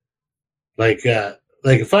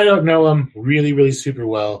 If I don't know them really, really super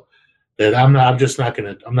well, then I'm not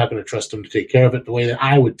gonna trust them to take care of it the way that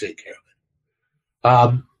I would take care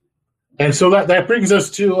of it. And so that brings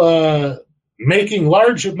us to making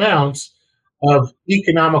large amounts of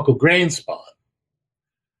economical grain spawn.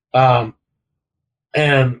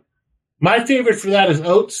 And my favorite for that is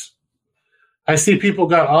oats. I see people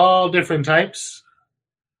got all different types.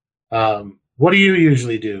 What do you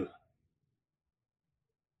usually do?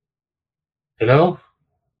 Hello?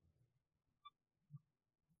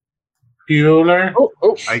 Bueller.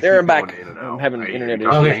 There I'm back. going in and I'm out. having I hear internet you.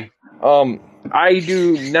 issues. Okay. I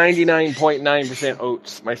do 99.9%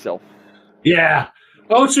 oats myself. Yeah.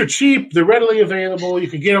 Oats are cheap. They're readily available. You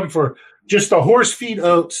can get them for just a horse feed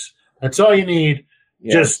oats. That's all you need.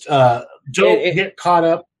 Yeah. Just don't get caught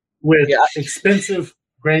up with expensive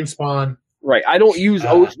grain spawn. Right. I don't use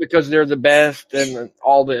oats because they're the best and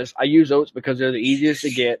all this. I use oats because they're the easiest to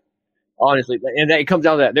get, honestly. And it comes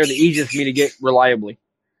down to that. They're the easiest for me to get reliably.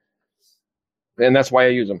 And that's why I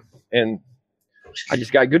use them. And I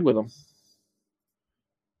just got good with them.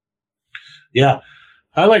 Yeah.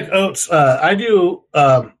 I like oats. I do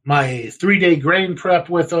my 3-day grain prep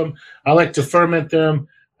with them. I like to ferment them.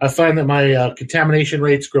 I find that my contamination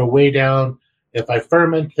rates go way down if I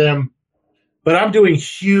ferment them. But I'm doing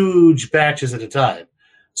huge batches at a time.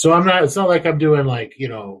 So it's not like I'm doing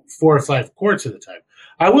 4 or 5 quarts at a time.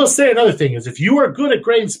 I will say another thing is if you are good at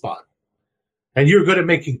grain spawn and you're good at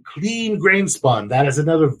making clean grain spawn, that is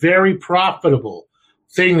another very profitable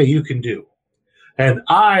thing that you can do. And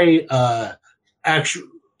I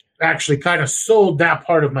actually kind of sold that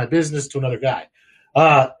part of my business to another guy.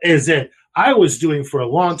 Is that I was doing for a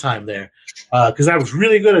long time there because I was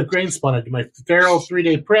really good at grain spawn. I did my thorough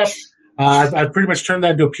 3-day prep. I pretty much turned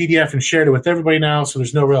that into a PDF and shared it with everybody now, so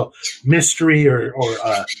there's no real mystery or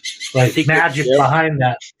magic behind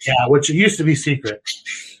that. Yeah, which it used to be secret.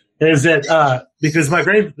 Is that because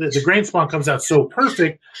the grain spawn comes out so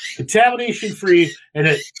perfect, contamination free, and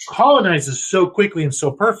it colonizes so quickly and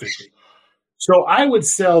so perfectly. So I would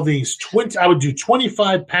sell these I would do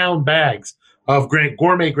 25-pound bags of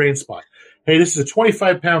gourmet grain spawn. Hey, this is a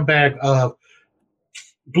 25-pound bag of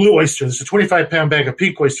blue oyster. This is a 25-pound bag of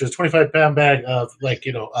pink oyster. It's a 25-pound bag of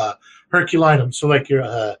Herculinum. So like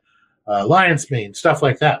your lion's mane, stuff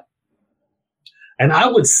like that. And I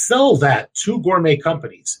would sell that to gourmet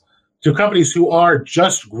companies, to companies who are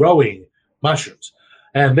just growing mushrooms.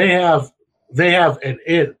 And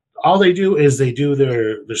all they do is they do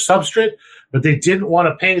their substrate, but they didn't want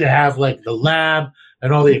to pay to have like the lab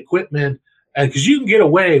and all the equipment. And because you can get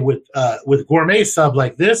away with gourmet sub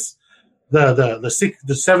like this, the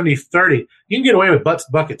 70-30, you can get away with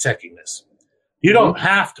bucket teching this. You don't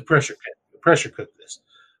have to pressure cook this,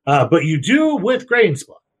 but you do with grain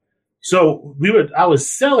spawn. So I was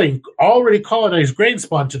selling already colonized grain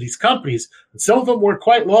spawn to these companies, and some of them were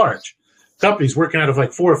quite large companies working out of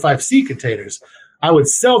like 4 or 5 sea containers. I would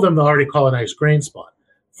sell them the already colonized grain spawn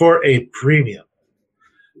for a premium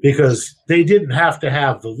because they didn't have to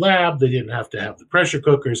have the lab, they didn't have to have the pressure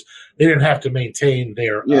cookers, they didn't have to maintain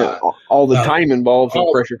their all the time involved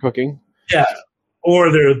in pressure cooking. Yeah,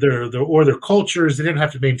 or their cultures. They didn't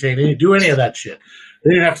have to do any of that shit. They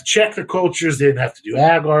didn't have to check their cultures. They didn't have to do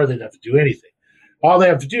agar. They didn't have to do anything. All they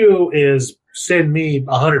have to do is send me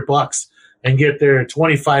 $100 and get their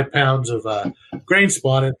 25 pounds of grain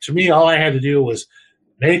spawn. And to me, all I had to do was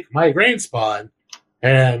make my grain spawn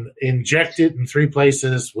and inject it in 3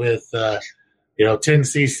 places with 10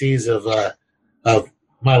 cc's of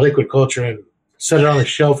my liquid culture and set it on the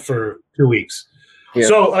shelf for 2 weeks. Yeah.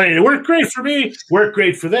 So it worked great for me, worked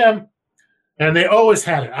great for them, and they always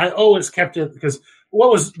had it. I always kept it because what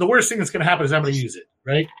was the worst thing that's going to happen is I'm going to use it,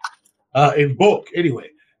 right? In bulk anyway.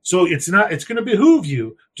 So it's going to behoove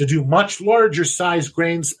you to do much larger size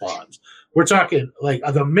grain spawns. We're talking like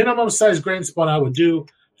the minimum size grain spawn I would do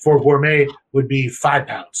for gourmet would be 5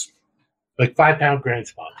 pounds, like 5-pound grain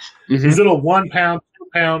spawns. Mm-hmm. These little 1 pound, 2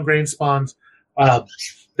 pound grain spawns that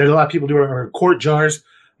a lot of people do are in quart jars.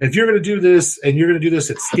 If you're going to do this and you're going to do this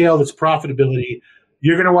at scale, that's profitability,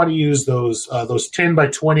 you're going to want to use those 10 by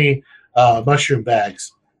 20 mushroom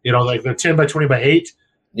bags. Like the 10 by 20 by 8.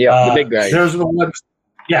 Yeah, the big bags. Those are the ones.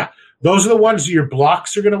 Yeah, those are the ones your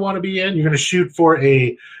blocks are going to want to be in. You're going to shoot for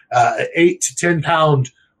a 8 to 10 pound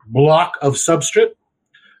block of substrate,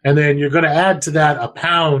 and then you're going to add to that a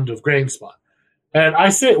pound of grain spawn. And I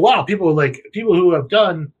say, wow, people who have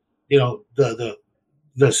done the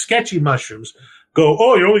sketchy mushrooms go,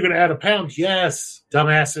 oh, you're only going to add a pound. Yes,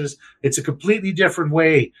 dumbasses. It's a completely different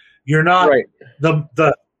way. You're not right.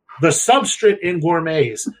 The substrate in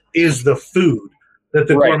gourmets is the food that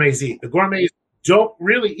the gourmets eat. The gourmets don't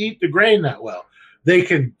really eat the grain that well. They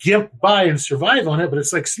can get by and survive on it, but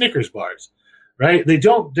it's like Snickers bars, right? They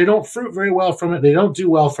don't fruit very well from it. They don't do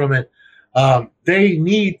well from it. They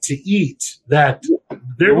need to eat that.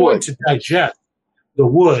 They're going to digest the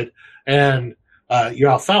wood and your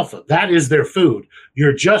alfalfa. That is their food.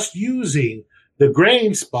 You're just using the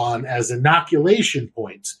grain spawn as inoculation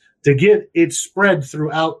points to get it spread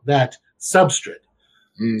throughout that substrate.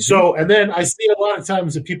 Mm-hmm. So, and then I see a lot of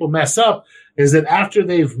times that people mess up is that after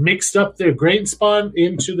they've mixed up their grain spawn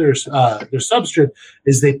into their substrate,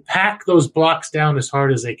 is they pack those blocks down as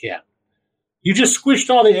hard as they can. You just squished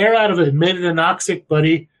all the air out of it and made it anoxic,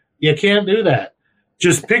 buddy. You can't do that.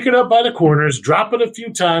 Just pick it up by the corners, drop it a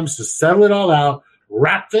few times to settle it all out,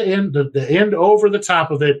 wrap the end over the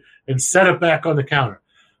top of it, and set it back on the counter.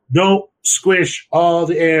 Don't squish all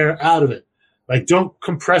the air out of it. Like, don't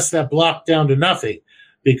compress that block down to nothing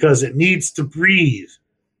because it needs to breathe.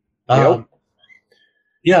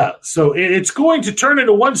 Yeah, so it's going to turn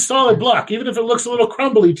into one solid block, even if it looks a little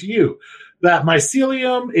crumbly to you. That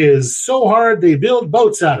mycelium is so hard they build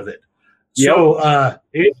boats out of it. So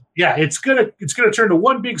it's gonna turn to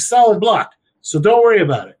one big solid block. So don't worry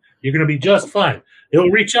about it. You're gonna be just fine. It'll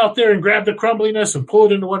reach out there and grab the crumbliness and pull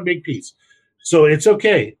it into one big piece. So it's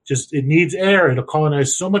okay. Just it needs air. It'll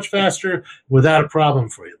colonize so much faster without a problem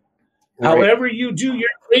for you. Right. However you do your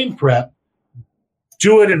grain prep,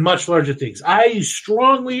 do it in much larger things. I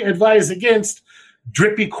strongly advise against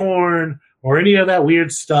drippy corn or any of that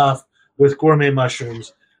weird stuff with gourmet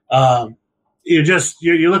mushrooms.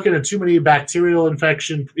 You're looking at too many bacterial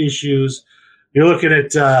infection issues. You're looking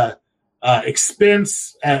at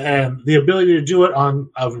expense and the ability to do it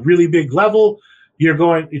on a really big level. You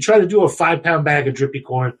try to do a 5-pound bag of drippy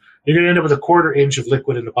corn, you're going to end up with a 1/4 inch of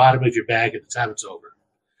liquid in the bottom of your bag at the time it's over.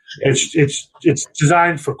 It's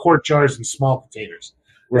designed for quart jars and small containers.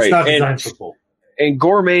 Right. It's not designed for bulk. And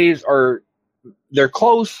gourmets they're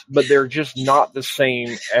close, but they're just not the same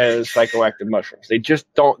as psychoactive mushrooms. They just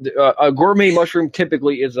don't. A gourmet mushroom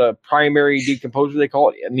typically is a primary decomposer. They call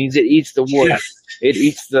it. It means it eats the wood. Yes. It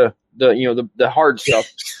eats the hard stuff.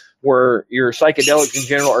 Where your psychedelics in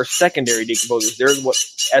general are secondary decomposers. They're what,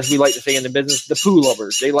 as we like to say in the business, the poo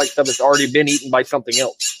lovers. They like stuff that's already been eaten by something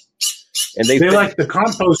else. And they like the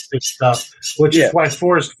composted stuff, which is why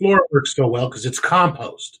forest flora works so well, because it's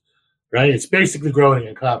compost, right? It's basically growing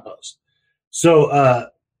in compost. So,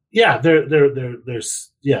 you got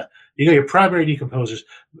your primary decomposers.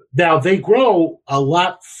 Now they grow a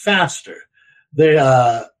lot faster. They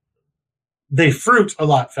fruit a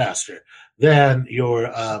lot faster than your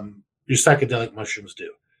psychedelic mushrooms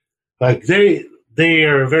do. Like they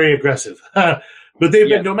are very aggressive, but they've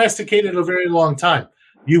been domesticated a very long time.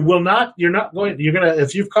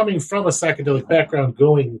 If you're coming from a psychedelic background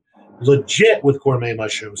going legit with gourmet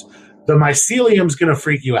mushrooms, the mycelium's going to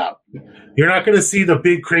freak you out. You're not going to see the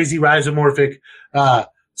big, crazy rhizomorphic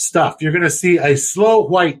stuff. You're going to see a slow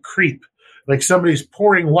white creep, like somebody's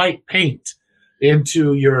pouring white paint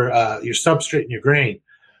into your substrate and your grain.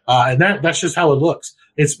 And that's just how it looks.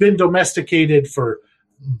 It's been domesticated for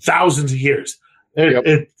thousands of years.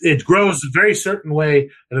 It grows a very certain way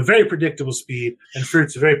at a very predictable speed and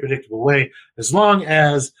fruits a very predictable way as long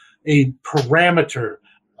as a parameter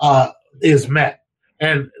is met.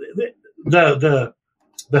 And the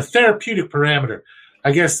therapeutic parameter,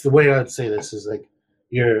 I guess the way I would say this is like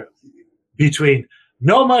you're between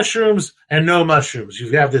no mushrooms and no mushrooms.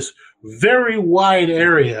 You have this very wide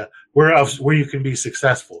area where you can be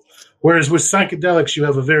successful. Whereas with psychedelics, you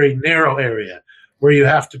have a very narrow area where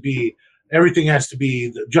everything has to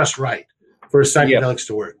be just right for psychedelics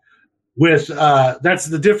to work. With that's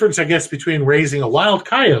the difference, I guess, between raising a wild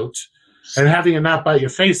coyote and having it not bite your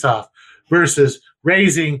face off versus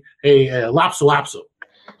raising a lopso.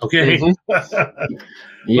 Okay,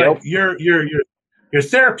 like your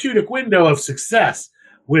therapeutic window of success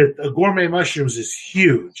with gourmet mushrooms is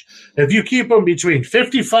huge. If you keep them between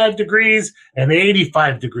 55 degrees and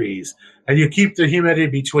 85 degrees, and you keep the humidity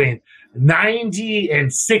between 90 and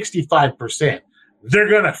 65%, they're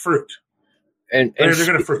going to fruit. And they're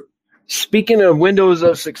going to fruit. Speaking of windows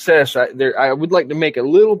of success, I would like to make a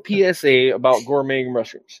little PSA about gourmet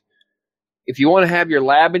mushrooms. If you want to have your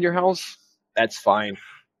lab in your house, that's fine.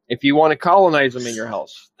 If you want to colonize them in your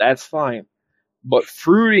house, that's fine. But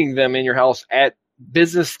fruiting them in your house at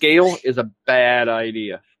business scale is a bad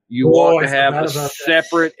idea. You want to have a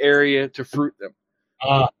separate area to fruit them.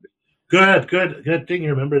 Good thing you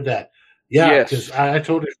remembered that. Yeah, because I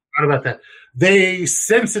totally forgot about that. They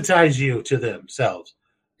sensitize you to themselves,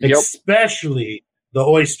 especially the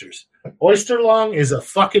oysters. Oyster lung is a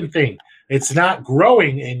fucking thing. It's not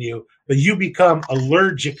growing in you, but you become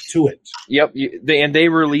allergic to it. Yep, they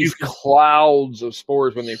release clouds of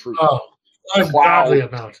spores when they fruit. Oh, ungodly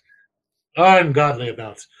amounts.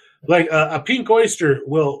 Like a pink oyster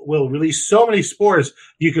will release so many spores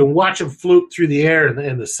you can watch them float through the air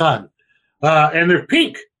in the sun, and they're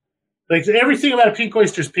pink. Like everything about a pink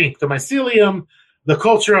oyster is pink. The mycelium, the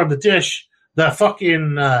culture on the dish, the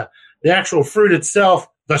fucking the actual fruit itself,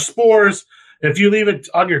 the spores. if you leave it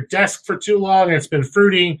on your desk for too long and it's been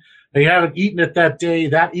fruiting and you haven't eaten it that day,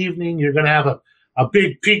 that evening, you're going to have a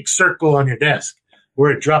big pink circle on your desk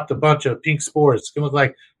where it dropped a bunch of pink spores. It's going to look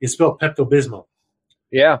like you spilled Pepto-Bismol.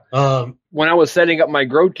 Yeah. When I was setting up my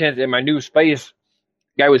grow tent in my new space,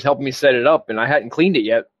 guy was helping me set it up, and I hadn't cleaned it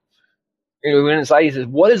yet. And we went inside. He says,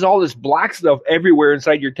 "What is all this black stuff everywhere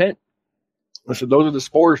inside your tent?" I said, "Those are the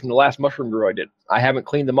spores from the last mushroom grow I did. I haven't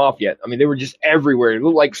cleaned them off yet. I mean, they were just everywhere. It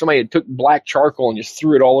looked like somebody had took black charcoal and just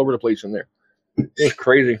threw it all over the place in there. It was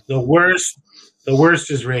crazy." The worst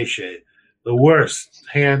is reishi. The worst,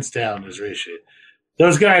 hands down, is reishi.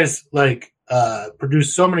 Those guys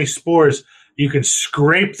produce so many spores. You can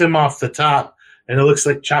scrape them off the top, and it looks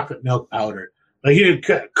like chocolate milk powder. Like you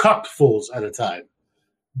get cupfuls at a time.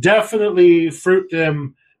 Definitely fruit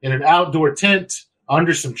them in an outdoor tent,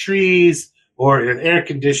 under some trees, or in an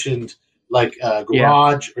air-conditioned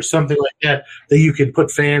garage or something like that you can put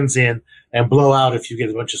fans in and blow out if you get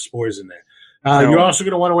a bunch of spores in there. You're also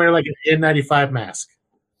going to want to wear like an N95 mask.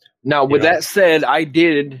 Now, with that said, I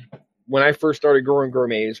did, when I first started growing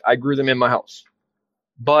gourmets, I grew them in my house.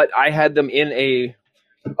 But I had them in a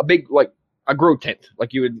big, like a grow tent,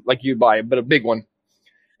 like you'd buy, but a big one.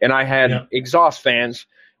 And I had exhaust fans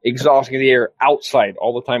exhausting the air outside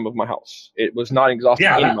all the time of my house. It was not exhausting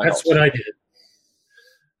in my house. Yeah, that's what I did.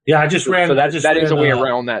 Yeah, I just ran. So that is a way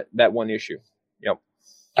around that one issue. Yep.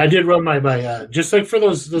 I did run my just like for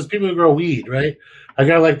those people who grow weed, right? I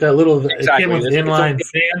got like that little. Exactly. It came with an inline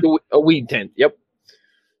fan. A weed tent. Yep.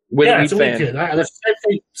 It's a weed tent. The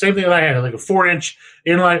same thing that I had, like a 4-inch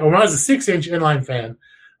inline, or when I was a 6-inch inline fan,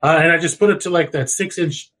 and I just put it to like that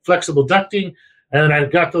 6-inch flexible ducting, and then I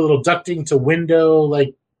got the little ducting to window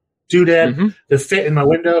like doodad to fit in my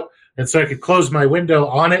window. And so I could close my window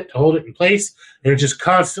on it to hold it in place, and it just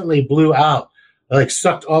constantly blew out, like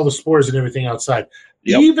sucked all the spores and everything outside.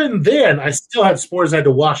 Yep. Even then, I still had spores I had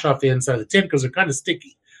to wash off the inside of the tent because they're kind of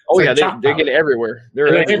sticky. They get everywhere. They're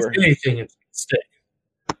everywhere. Anything, it's stick.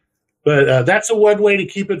 But that's a one way to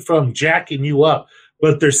keep it from jacking you up.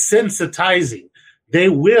 But they're sensitizing. They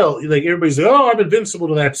will, like everybody's like, "Oh, I'm invincible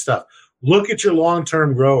to that stuff." Look at your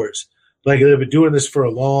long-term growers. Like they've been doing this for a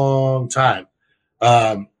long time.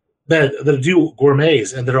 That do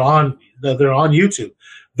gourmets and that are on YouTube.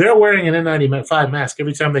 They're wearing an N95 mask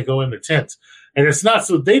every time they go in their tents. And it's not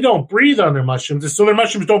so they don't breathe on their mushrooms, it's so their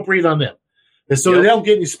mushrooms don't breathe on them. And so they don't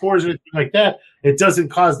get any spores or anything like that. It doesn't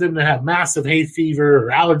cause them to have massive hay fever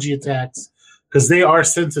or allergy attacks because they are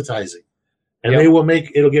sensitizing. And they will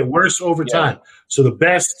it'll get worse over time. So the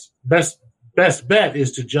best bet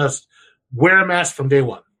is to just wear a mask from day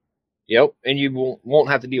one. Yep, and you won't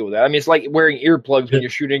have to deal with that. I mean, it's like wearing earplugs when you're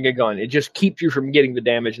shooting a gun. It just keeps you from getting the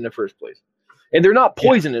damage in the first place. And they're not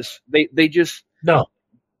poisonous. They just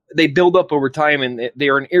they build up over time, and they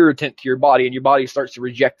are an irritant to your body, and your body starts to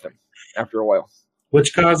reject them after a while,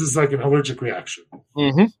 which causes like an allergic reaction.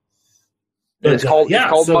 Mm-hmm. But it's called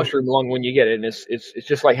mushroom lung when you get it, and it's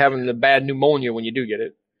just like having the bad pneumonia when you do get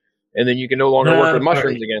it, and then you can no longer work with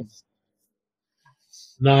mushrooms again.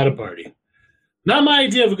 Not a party. Not my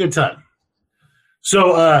idea of a good time.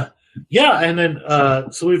 So, and then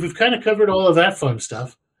so we've kind of covered all of that fun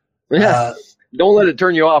stuff. Yeah. Don't let it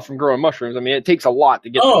turn you off from growing mushrooms. I mean, it takes a lot to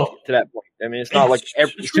get to that point. I mean, it's not like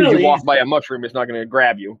as soon as you walk by a mushroom, it's not going to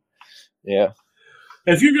grab you. Yeah.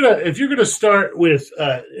 If you're gonna start with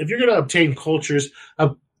if you're gonna obtain cultures,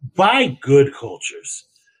 buy good cultures,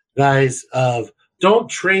 guys. Don't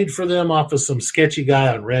trade for them off of some sketchy guy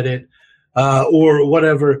on Reddit or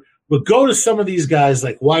whatever. But go to some of these guys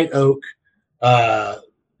like White Oak. That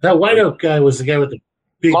White Oak guy was the guy with the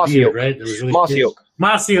big beard, right? That was really Mossy Oak.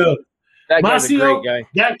 Mossy Oak. That guy's a great guy.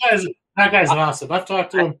 That guy's awesome. I've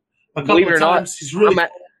talked to him a couple of times. He's really.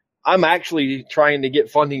 I'm actually trying to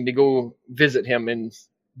get funding to go visit him and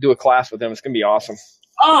do a class with him. It's gonna be awesome.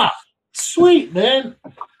 Ah, sweet, man.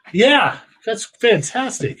 Yeah, that's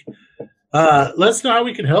fantastic. Let us know how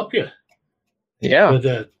we can help you. Yeah,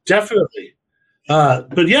 but definitely.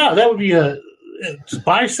 But yeah, that would be just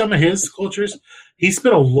buy some of his cultures. He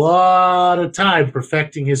spent a lot of time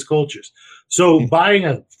perfecting his cultures. So buying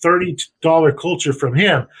a $30 culture from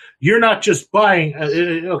him, you're not just buying.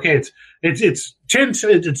 It's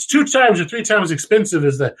 2 times or 3 times expensive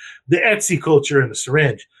as the Etsy culture and the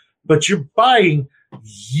syringe, but you're buying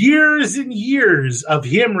years and years of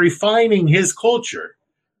him refining his culture.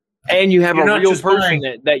 And you have a real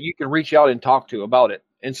person that you can reach out and talk to about it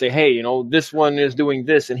and say, hey, this one is doing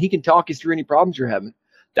this, and he can talk you through any problems you're having.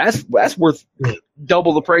 That's worth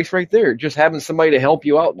double the price right there. Just having somebody to help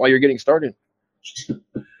you out while you're getting started.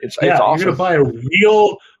 It's awesome. You're going to buy a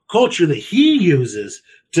real culture that he uses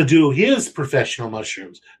to do his professional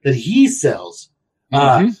mushrooms that he sells.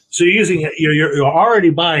 So you're already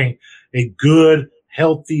buying a good,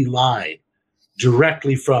 healthy line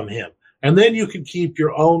directly from him. And then you can keep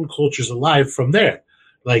your own cultures alive from there.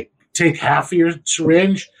 Like take half of your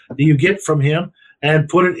syringe that you get from him and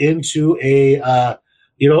put it into a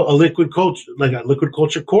liquid culture, like a liquid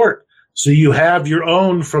culture quart. So you have your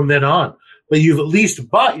own from then on. But you've at least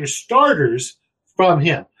bought your starters from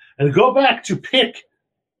him. And go back to pick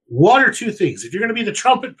one or two things. If you're going to be the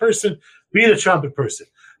trumpet person, be the trumpet person.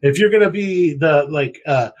 If you're going to be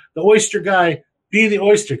the oyster guy, be the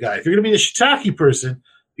oyster guy. If you're going to be the shiitake person,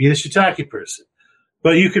 be the shiitake person.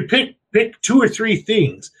 But you could pick two or three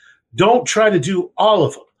things. Don't try to do all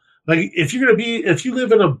of them. Like if you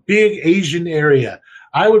live in a big Asian area,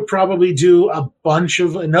 I would probably do a bunch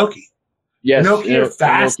of enoki. Yes, enoki are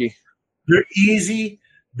fast. Enoki. They're easy.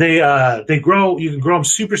 They grow. You can grow them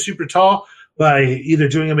super, super tall by either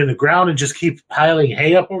doing them in the ground and just keep piling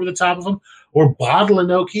hay up over the top of them, or bottle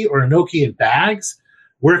enoki or enoki in bags.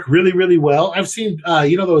 Work really, really well. I've seen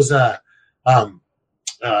those. I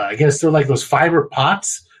guess they're like those fiber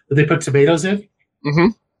pots that they put tomatoes in. Mm-hmm.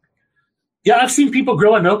 Yeah, I've seen people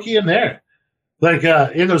grow enoki in there, like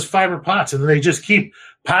in those fiber pots, and then they just keep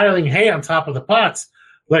piling hay on top of the pots,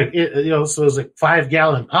 so it's like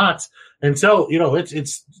 5-gallon pots until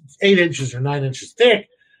it's 8 inches or 9 inches thick,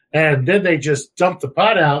 and then they just dump the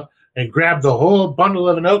pot out and grab the whole bundle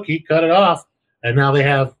of enoki, cut it off, and now they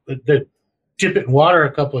dip it in water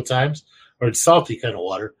a couple of times, or it's salty kind of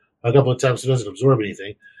water a couple of times so it doesn't absorb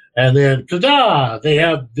anything, and then ta-da, they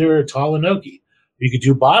have their tall enoki. You could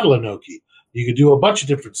do bottle enoki. You could do a bunch of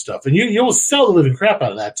different stuff, and you'll sell the living crap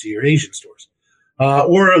out of that to your Asian stores,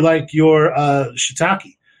 or like your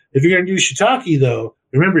shiitake. If you're going to do shiitake, though,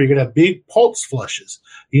 remember you're going to have big pulse flushes.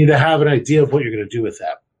 You need to have an idea of what you're going to do with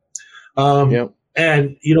that.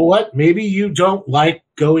 And you know what? Maybe you don't like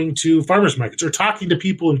going to farmers markets or talking to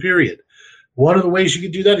people in period. One of the ways you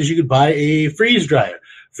could do that is you could buy a freeze dryer.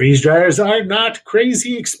 Freeze dryers are not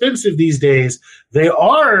crazy expensive these days. They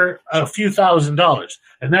are a few $1,000s.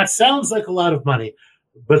 And that sounds like a lot of money,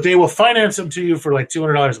 but they will finance them to you for like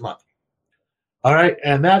 $200 a month. All right.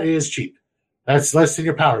 And that is cheap. That's less than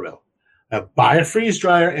your power bill. Buy a freeze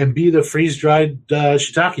dryer and be the freeze dried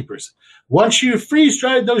shiitake person. Once you freeze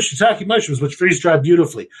dried those shiitake mushrooms, which freeze dry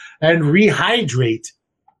beautifully, and rehydrate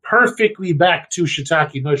perfectly back to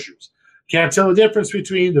shiitake mushrooms. Can't tell the difference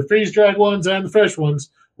between the freeze dried ones and the fresh ones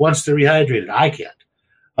once they're rehydrated. I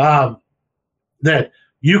can't. That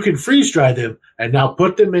you can freeze dry them and now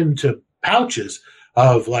put them into pouches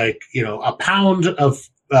of a pound of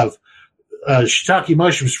shiitake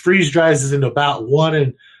mushrooms. Freeze dries into about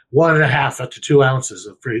 1.5 up to 2 ounces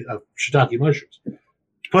of shiitake mushrooms.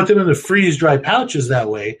 Put them in the freeze dry pouches that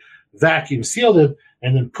way, vacuum seal them,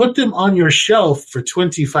 and then put them on your shelf for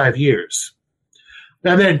 25 years.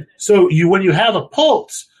 And then, when you have a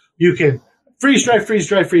pulse, you can freeze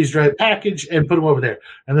dry, package, and put them over there.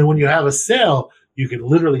 And then when you have a sale, you can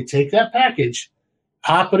literally take that package,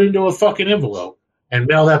 pop it into a fucking envelope, and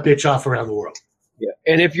mail that bitch off around the world. Yeah.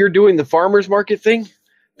 And if you're doing the farmer's market thing,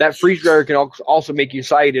 that freeze dryer can also make you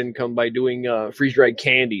side income by doing freeze dried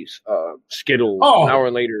candies, Skittles, Now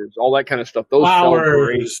and Later, all that kind of stuff. Those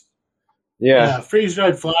flowers. Yeah. Freeze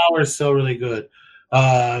dried flowers sell really good.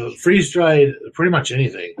 Freeze dried pretty much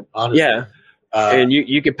anything, honestly. Yeah. And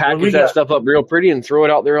you can package that stuff up real pretty and throw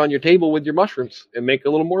it out there on your table with your mushrooms and make a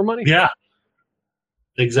little more money. Yeah.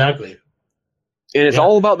 Exactly. And it's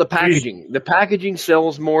all about the packaging. The packaging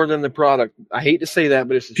sells more than the product. I hate to say that,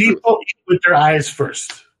 but it's the truth. People eat with their eyes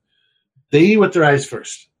first. They eat with their eyes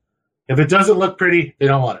first. If it doesn't look pretty, they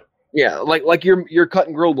don't want it. Yeah, like your cut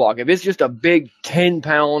and grow block. If it's just a big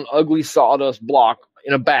 10-pound ugly sawdust block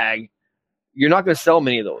in a bag, you're not going to sell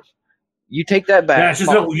many of those. You take that bag. Yeah, it's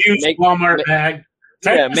just a used Walmart bag.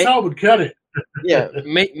 Type would cut it. Yeah,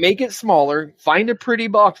 make it smaller. Find a pretty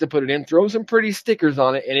box to put it in. Throw some pretty stickers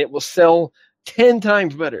on it, and it will sell 10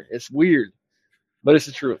 times better. It's weird, but it's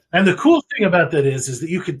the truth. And the cool thing about that is that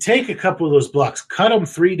you could take a couple of those blocks, cut them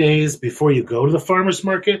 3 days before you go to the farmer's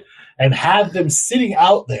market, and have them sitting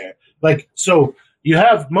out there. So you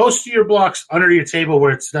have most of your blocks under your table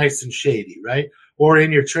where it's nice and shady, right? Or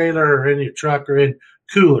in your trailer or in your truck or in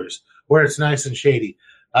coolers where it's nice and shady.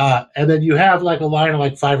 And then you have a line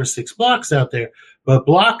of 5 or 6 blocks out there. But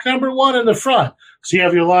block number 1 in the front, so you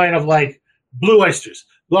have your line of blue oysters.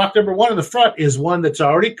 Block number 1 in the front is one that's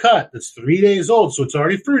already cut, that's 3 days old, so it's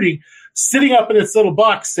already fruiting, sitting up in its little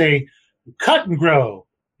box saying, cut and grow,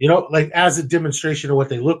 as a demonstration of what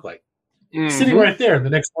they look like. Mm-hmm. Sitting right there. And the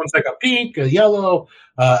next one's a pink, a yellow,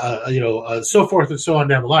 so forth and so on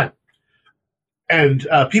down the line. and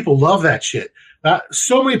people love that shit.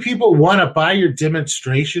 So many people want to buy your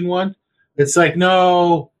demonstration one. It's like,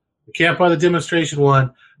 no, you can't buy the demonstration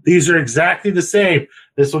one. These are exactly the same.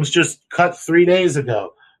 This one's just cut 3 days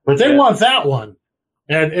ago, but they want that one.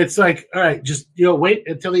 And it's like, all right, just wait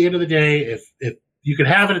until the end of the day. If you can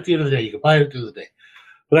have it at the end of the day, you can buy it at the end of the day.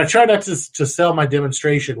 But I try not to sell my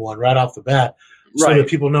demonstration one right off the bat, so that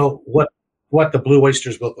people know what the blue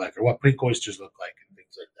oysters look like or what pink oysters look like and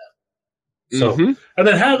things like that. So, and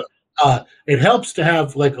then it helps to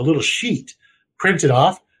have like a little sheet printed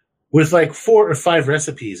off with like 4 or 5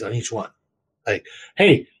 recipes on each one. Like,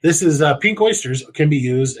 hey, this is pink oysters can be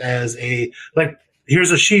used as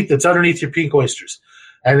here's a sheet that's underneath your pink oysters.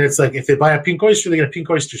 And it's like, if they buy a pink oyster, they get a pink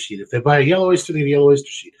oyster sheet. If they buy a yellow oyster, they get a yellow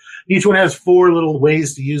oyster sheet. Each one has 4 little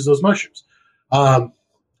ways to use those mushrooms.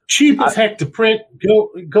 Cheap as heck to print.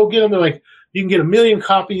 Go get them. They're like, you can get 1 million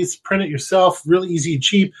copies, print it yourself, really easy and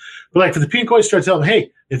cheap. But like for the pink oyster, I tell them,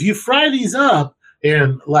 hey, if you fry these up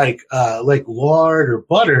in like lard or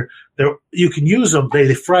butter, you can use them.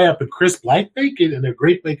 They fry up in crisp like bacon, and they're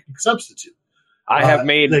great bacon substitute. I have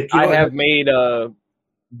made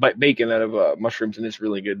bacon out of mushrooms, and it's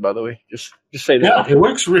really good, by the way. Just say that. Yeah, it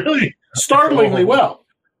works really startlingly well.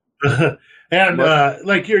 And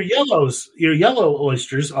like your yellow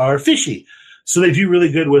oysters are fishy. So they do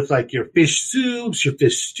really good with like your fish soups, your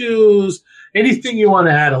fish stews, anything you want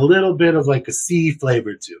to add a little bit of like a sea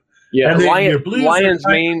flavor to. Yeah, and then your lion's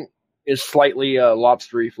mane is slightly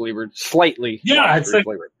lobstery flavored. Slightly. Yeah, it's like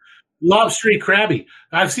lobstery crabby.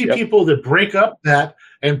 I've seen people that break up that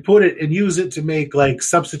and put it and use it to make like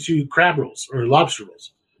substitute crab rolls or lobster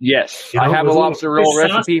rolls. Yes, I have a lobster roll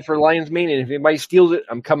recipe for lion's mane, and if anybody steals it,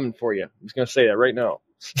 I'm coming for you. I'm just going to say that right now.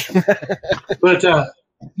 But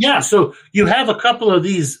so you have a couple of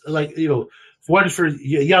these, like one for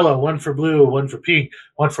yellow, one for blue, one for pink,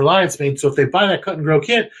 one for lion's mane. So if they buy that cut and grow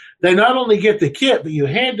kit, they not only get the kit, but you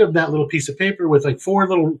hand them that little piece of paper with like 4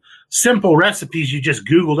 little simple recipes you just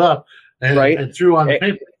Googled up and threw on the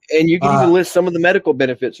paper. And you can even list some of the medical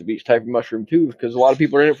benefits of each type of mushroom too, because a lot of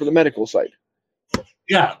people are in it for the medical side.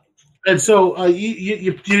 Yeah, and so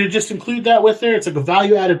you just include that with there. It's like a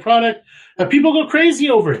value-added product, and people go crazy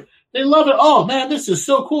over it. They love it. Oh man, this is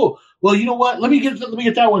so cool. Well, you know what? Let me get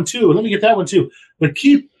that one too. Let me get that one too. But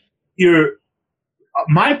keep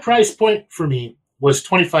my price point for me was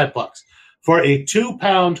 $25 for a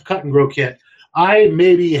 2-pound cut and grow kit. I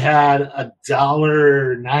maybe had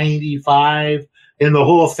 $1.95 in the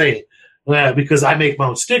whole thing because I make my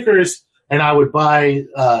own stickers, and I would buy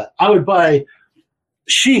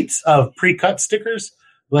sheets of pre-cut stickers,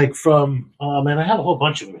 like from I have a whole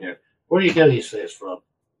bunch of them here. Where do you get these things from?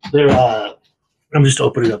 They're I'm just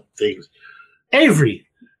opening up things. Avery,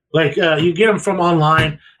 like you get them from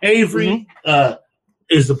online. Avery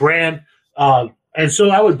is the brand, and so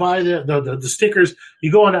I would buy the stickers.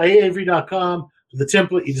 You go on to avery.com, the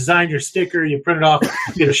template, you design your sticker, you print it off,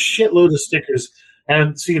 you get a shitload of stickers,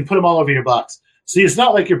 and so you can put them all over your box. See, it's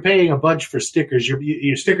not like you're paying a bunch for stickers.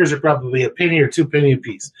 Your stickers are probably $0.01 or $0.02 a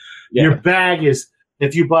piece. Yeah. Your bag is,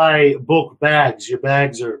 if you buy bulk bags, your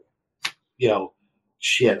bags are,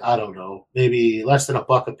 I don't know, maybe less than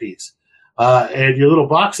 $1 a piece. And your little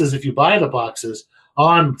boxes, if you buy the boxes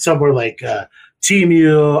on somewhere like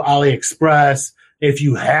Temu, AliExpress, if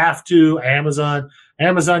you have to, Amazon,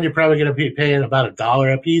 you're probably going to be paying about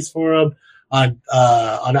 $1 a piece for them. On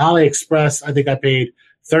AliExpress, I think I paid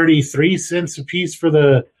 33 cents a piece for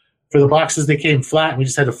the boxes. They came flat, and we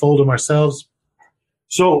just had to fold them ourselves.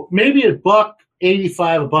 So maybe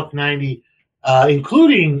 $1.85, $1.90,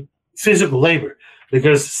 including physical labor,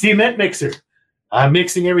 because cement mixer. I'm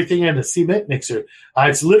mixing everything in a cement mixer.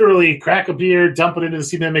 It's literally crack a beer, dump it into the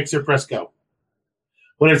cement mixer, press go.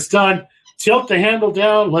 When it's done, tilt the handle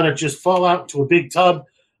down, let it just fall out into a big tub,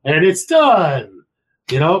 and it's done.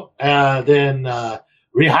 Then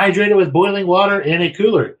rehydrate it with boiling water in a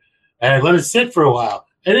cooler and let it sit for a while,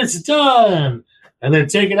 and it's done. And then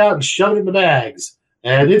take it out and shove it in the bags,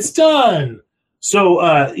 and it's done. So,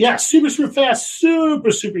 super, super fast,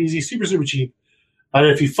 super, super easy, super, super cheap. And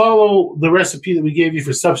if you follow the recipe that we gave you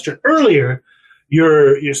for substrate earlier,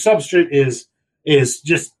 your substrate is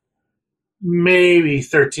just maybe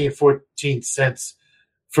 13, 14 cents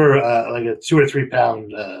for like a 2 or 3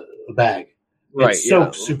 pound bag. Right. It's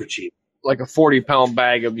so super cheap. Like a 40-pound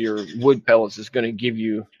bag of your wood pellets is going to give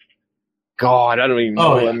you, God, I don't even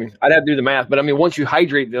know. Yeah. I mean, I'd have to do the math, but I mean, once you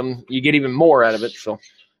hydrate them, you get even more out of it. So,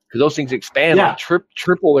 because those things expand, like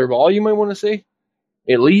triple their volume, I want to say,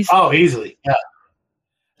 at least. Oh, easily, yeah.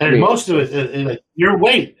 And most of it, your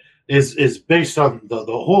weight is based on the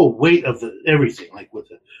whole weight of everything, like with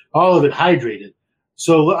all of it hydrated.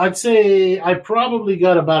 So I'd say I probably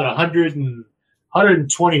got about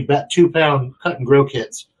 120 2-pound cut and grow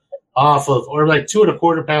kits off of, or like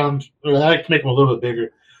 2.25 pound. Or I like to make them a little bit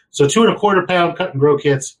bigger. So 2.25 pound cut and grow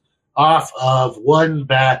kits off of one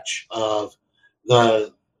batch of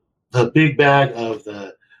the big bag of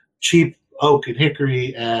the cheap oak and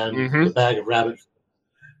hickory and the bag of rabbit.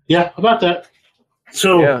 Yeah, about that.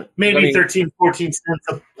 So maybe 13, 14 cents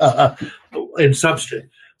in substrate.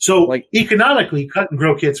 So economically, cut and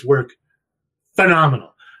grow kits work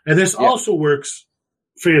phenomenal. And this also works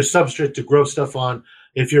for your substrate to grow stuff on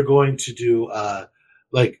if you're going to do,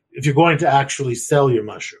 if you're going to actually sell your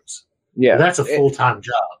mushrooms. Yeah. That's a full-time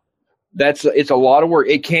job. It's a lot of work.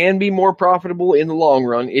 It can be more profitable in the long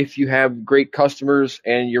run if you have great customers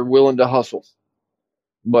and you're willing to hustle.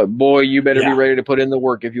 But boy, you better be ready to put in the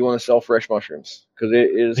work if you want to sell fresh mushrooms, because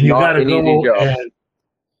it is not an easy job.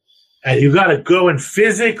 And you got to go and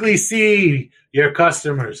physically see your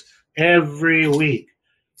customers every week.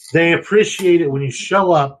 They appreciate it when you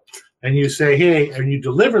show up and you say, hey, and you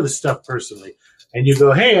deliver the stuff personally. And you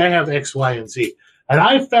go, hey, I have X, Y, and Z. And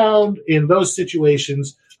I found in those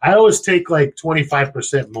situations, I always take like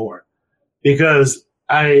 25% more, because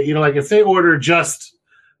if they order just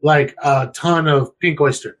like a ton of pink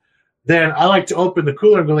oyster, then I like to open the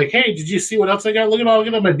cooler and go like, hey, did you see what else I got? Look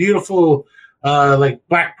at my beautiful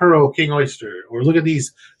black pearl king oyster, or look at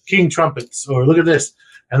these king trumpets, or look at this.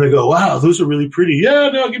 And they go, wow, those are really pretty. Yeah,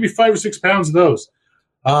 no, give me 5 or 6 pounds of those.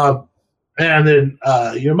 And then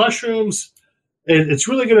your mushrooms, it's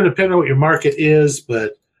really going to depend on what your market is,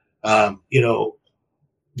 but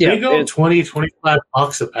they go 20, 25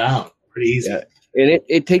 bucks a pound. Pretty easy. Yeah. And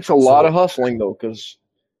it takes a lot of hustling though, because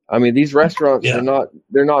these restaurants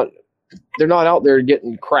they're not out there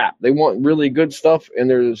getting crap. They want really good stuff, and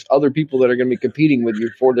there's other people that are going to be competing with you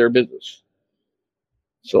for their business.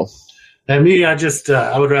 So, and me, I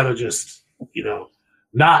would rather just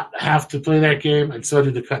not have to play that game, and so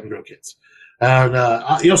do the cut and grow kits. And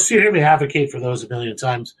you'll hear me advocate for those a million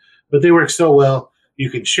times, but they work so well. You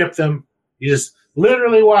can ship them. You just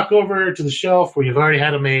literally walk over to the shelf where you've already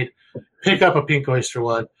had them made, pick up a pink oyster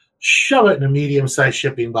one, shove it in a medium-sized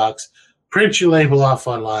shipping box, print your label off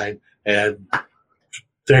online, and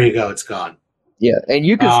there you go. It's gone. Yeah, and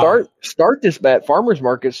you can start this at farmers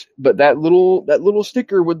markets, but that little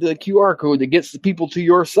sticker with the QR code that gets the people to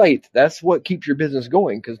your site, that's what keeps your business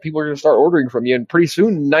going, because people are going to start ordering from you, and pretty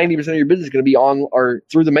soon 90% of your business is going to be on or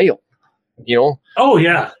through the mail. Oh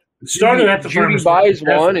yeah, it started at the farmers market. Judy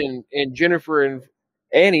buys one, and Jennifer and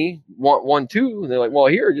Annie want one too. And they're like, well,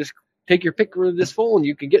 here, just take your pick of this phone,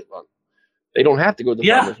 you can get one. They don't have to go to the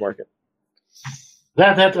farmers market. The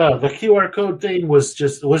QR code thing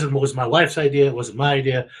was my wife's idea. It wasn't my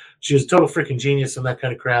idea. She was a total freaking genius on that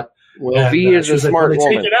kind of crap. Well, V is a smart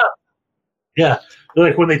woman. Take it out. Yeah,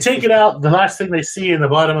 like when they take it out, the last thing they see in the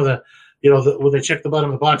bottom of when they check the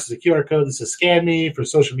bottom of the box is a QR code that says "Scan me" for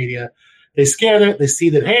social media. They scan it. They see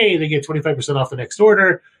that they get 25% off the next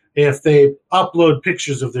order if they upload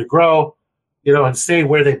pictures of their grow, and say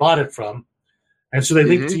where they bought it from, and so they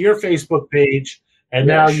link to your Facebook page, and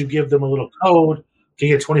now you give them a little code to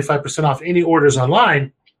get 25% off any orders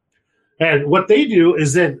online. And what they do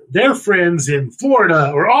is then their friends in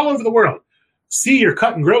Florida or all over the world see your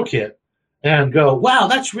cut and grow kit and go, wow,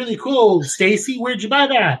 that's really cool. Stacy, where'd you buy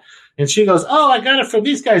that? And she goes, oh, I got it from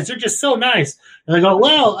these guys. They're just so nice. And they go,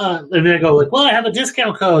 well, and they go like, well, I have a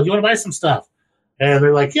discount code. You want to buy some stuff? And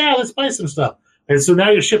they're like, yeah, let's buy some stuff. And so now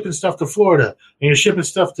you're shipping stuff to Florida, and you're shipping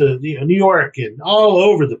stuff to New York and all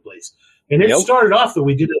over the place. And it started off that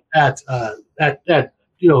we did it at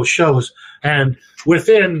shows, and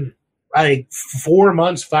within 4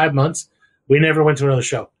 months, 5 months, we never went to another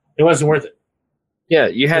show. It wasn't worth it. Yeah,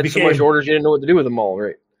 you had so much orders, you didn't know what to do with them all,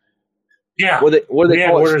 right? Yeah. What do they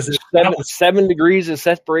call it? 7 degrees of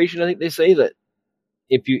separation. I think they say that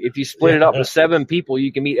if you split it up with 7 people,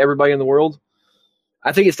 you can meet everybody in the world.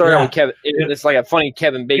 I think it started out with Kevin. It's like a funny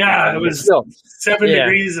Kevin Bacon. Yeah, it was 7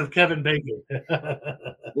 degrees of Kevin Bacon.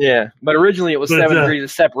 Yeah, but originally it was 7 degrees of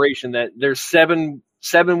separation. That there's seven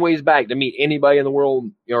ways back to meet anybody in the world,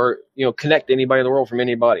 or connect anybody in the world from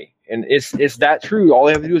anybody, and it's that true. All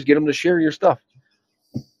you have to do is get them to share your stuff.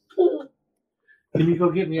 Can you go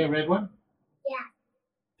get me a red one? Yeah.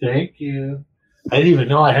 Thank you. I didn't even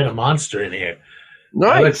know I had a monster in here.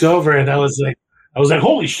 Nice. I looked over and I was like,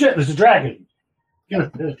 holy shit, there's a dragon.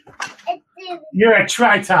 You're a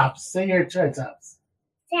tritops. Say you're a tritops.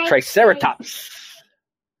 Triceratops.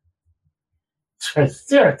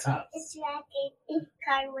 Triceratops.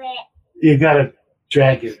 You got a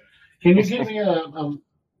dragon. Can you give me a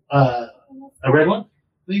red one,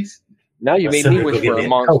 please? Now you made me wish for a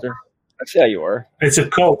monster. That's how you are. It's a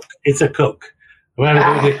Coke. It's a Coke. I'm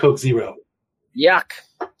going to get Coke Zero. Yuck.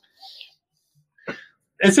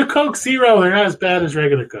 It's a Coke Zero. They're not as bad as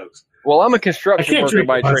regular Cokes. Well, I'm a construction worker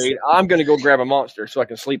by Monster. trade. I'm going to go grab a Monster so I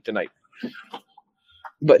can sleep tonight.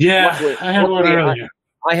 But yeah, luckily, I had one earlier.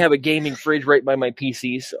 I have a gaming fridge right by my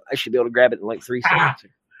PC, so I should be able to grab it in like 3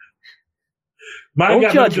 seconds. Mine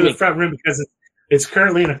got moved to the front room because it's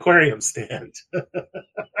currently an aquarium stand.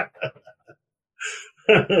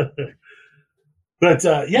 But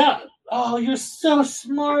yeah, oh, you're so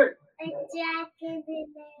smart.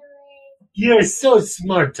 You're so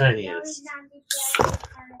smart, Tiniest.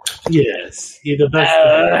 Yes, you're the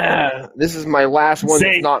best. This is my last one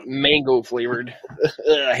that's not mango flavored.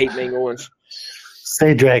 I hate mango ones.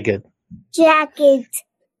 Say dragon. Jacket.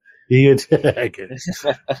 You dragon.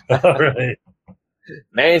 All right.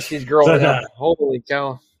 Man, she's growing up. Holy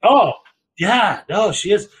cow. Oh, yeah. No,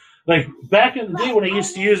 she is. Like, back in the day when I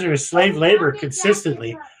used to use her as slave labor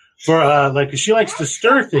consistently for, like, she likes to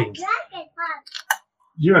stir things.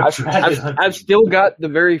 I've still got the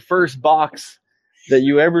very first box that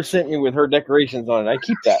you ever sent me with her decorations on it. I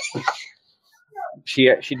keep that.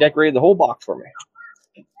 She decorated the whole box for me.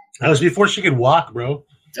 That was before she could walk, bro.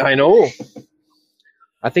 I know.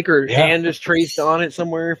 I think her hand is traced on it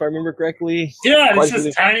somewhere, if I remember correctly. Yeah, it's just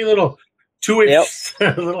a tiny little 2-inch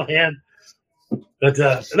little hand. But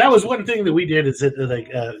that was one thing that we did is that,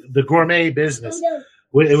 like, the gourmet business.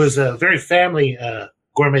 It was a very family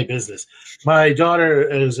gourmet business. My daughter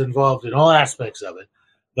is involved in all aspects of it.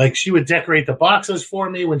 Like, she would decorate the boxes for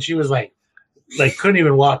me when she was like couldn't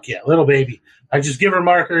even walk yet, little baby. I'd just give her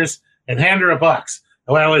markers and hand her a box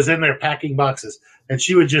when I was in there packing boxes, and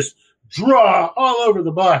she would just draw all over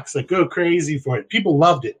the box, like go crazy for it. People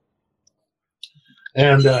loved it,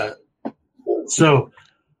 and so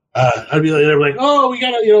I'd be like, they were like, "Oh, we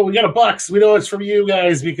got a box. We know it's from you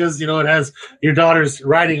guys because it has your daughter's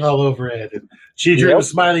writing all over it." And she drew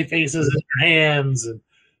smiley faces in her hands, and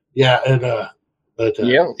and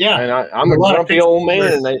I'm a grumpy old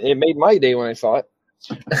man, and it made my day when I saw it.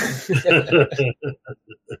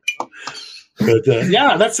 But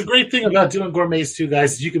that's the great thing about doing gourmets too,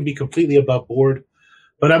 guys. Is you can be completely above board.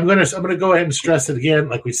 But I'm gonna go ahead and stress it again,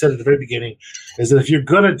 like we said at the very beginning, is that if you're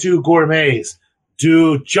gonna do gourmets,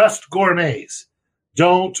 do just gourmets.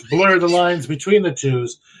 Don't blur the lines between the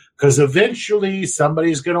twos, because eventually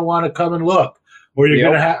somebody's gonna want to come and look, or you're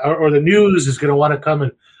gonna have, or the news is gonna want to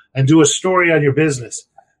come and do a story on your business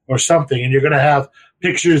or something, and you're gonna have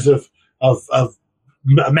pictures of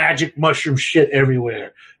magic mushroom shit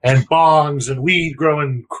everywhere, and bongs and weed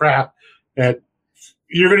growing crap, and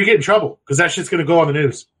you're going to get in trouble because that shit's going to go on the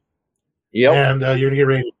news. Yep. And you're going to get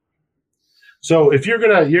raided. So if you're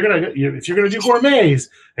gonna do gourmets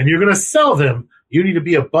and you're gonna sell them, you need to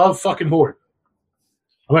be above fucking board.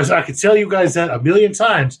 I could tell you guys that a million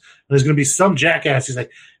times, and there's going to be some jackass who's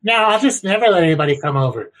like, "No, I'll just never let anybody come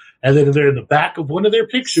over." And then they're in the back of one of their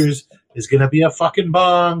pictures is going to be a fucking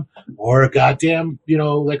bong or a goddamn,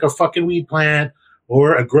 like a fucking weed plant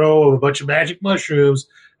or a grow of a bunch of magic mushrooms,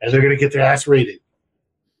 and they're going to get their ass raided.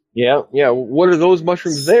 Yeah. What are those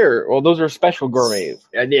mushrooms there? Well, those are special gourmets.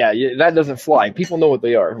 And that doesn't fly. People know what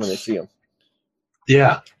they are when they see them.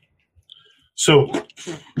 Yeah. So,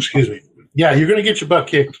 excuse me. Yeah, you're going to get your butt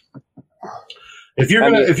kicked. If you're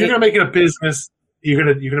gonna make it a business, you're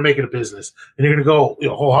gonna make it a business, and you're gonna go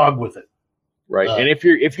whole hog with it. Right. And if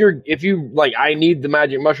you like, I need the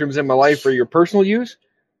magic mushrooms in my life for your personal use.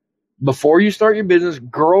 Before you start your business,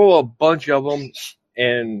 grow a bunch of them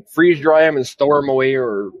and freeze dry them and store them away,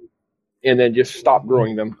 and then just stop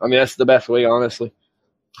growing them. I mean, that's the best way, honestly.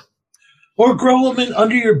 Or grow them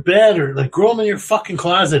under your bed, or like grow them in your fucking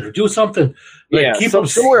closet, or do something. Like keep them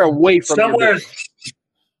somewhere away from somewhere.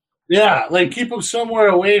 Yeah, like keep them somewhere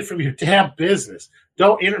away from your damn business.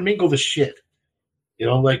 Don't intermingle the shit.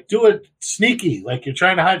 Like do it sneaky, like you're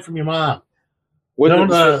trying to hide from your mom.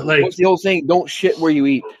 What's the old saying? Don't shit where you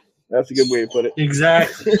eat. That's a good way to put it.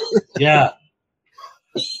 Exactly. Yeah.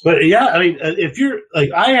 But yeah, I mean, if you're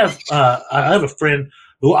like, I have a friend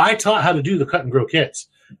who I taught how to do the cut and grow kits,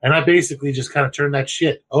 and I basically just kind of turned that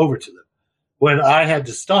shit over to them when I had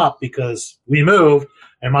to stop because we moved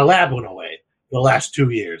and my lab went away the last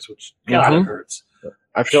 2 years, which God, it hurts.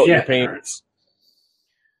 I felt your pain. Hurts.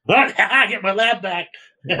 But I get my lab back.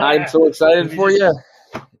 I'm so excited for you.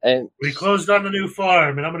 And we closed on the new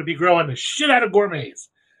farm, and I'm going to be growing the shit out of gourmets.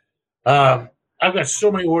 I've got so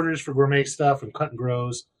many orders for gourmet stuff and cut and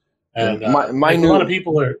grows, and a lot of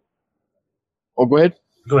people are. Oh, go ahead.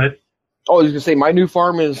 Go ahead. Oh, I was going to say my new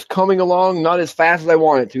farm is coming along, not as fast as I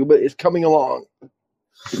want it to, but it's coming along.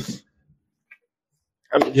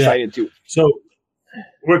 I'm excited too. So,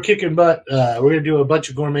 we're kicking butt. We're going to do a bunch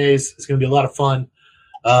of gourmets. It's going to be a lot of fun.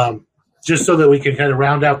 Just so that we can kind of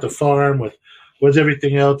round out the farm with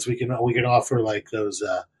everything else. We can offer like those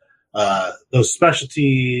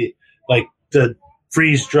specialty, like the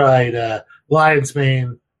freeze dried lion's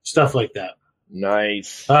mane, stuff like that.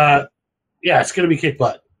 Nice. Yeah, it's going to be kick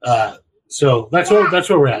butt. So that's where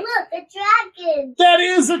we're at. Look, a dragon. That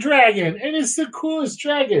is a dragon, and it's the coolest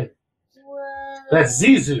dragon. Whoa. That's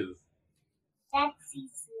Zizu. That's Zizu.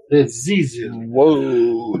 It's Zizu.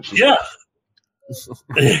 Whoa. Yeah.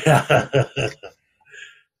 Yeah.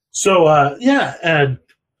 So and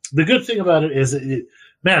the good thing about it is,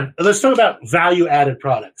 man, let's talk about value-added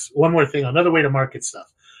products. One more thing, another way to market stuff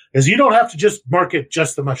is you don't have to just market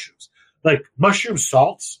just the mushrooms. Like mushroom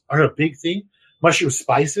salts are a big thing. Mushroom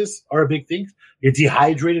spices are a big thing. Your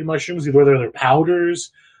dehydrated mushrooms, whether they're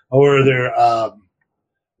powders or they're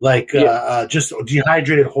just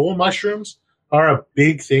dehydrated whole mushrooms, are a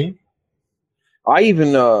big thing. I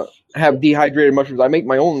even have dehydrated mushrooms. I make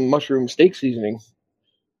my own mushroom steak seasoning,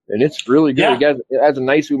 and it's really good. Yeah. It adds a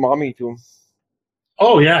nice umami to them.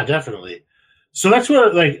 Oh yeah, definitely. So that's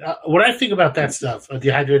what when I think about that stuff,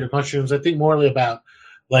 dehydrated mushrooms, I think more about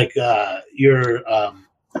like your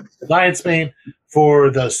lion's mane for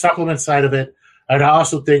the supplement side of it. And I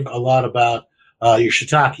also think a lot about your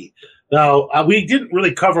shiitake. Now, we didn't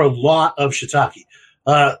really cover a lot of shiitake.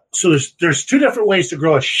 So there's two different ways to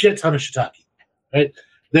grow a shit ton of shiitake, right?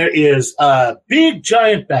 There is big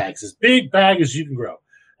giant bags, as big bag as you can grow.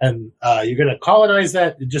 And you're going to colonize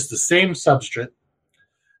that in just the same substrate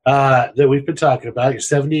that we've been talking about, your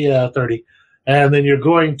 70-30. And then you're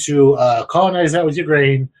going to colonize that with your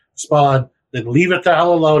grain, spawn, then leave it the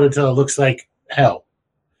hell alone until it looks like hell.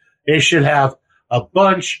 It should have a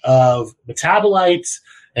bunch of metabolites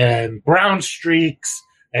and brown streaks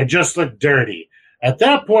and just look dirty. At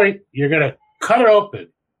that point, you're going to cut it open.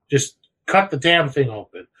 Just cut the damn thing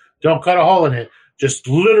open. Don't cut a hole in it. Just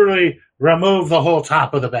literally remove the whole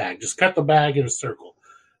top of the bag. Just cut the bag in a circle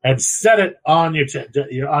and set it on your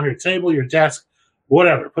on your table, your desk,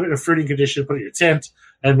 whatever. Put it in a fruiting condition, put it in your tent,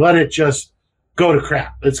 and let it just go to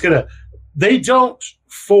crap. They don't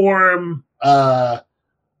form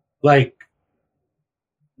they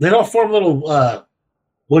don't form little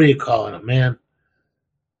what are you calling them, man?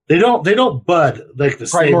 They don't bud like the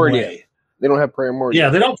same way. They don't have primordia. Yeah,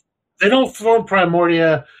 they don't form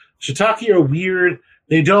primordia. Shiitake are weird.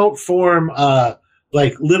 They don't form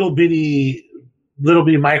like little bitty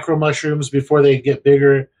micro mushrooms before they get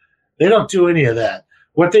bigger. They don't do any of that.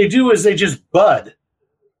 What they do is they just bud.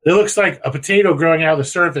 It looks like a potato growing out of the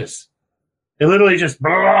surface. It literally just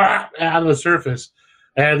out of the surface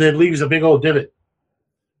and then leaves a big old divot.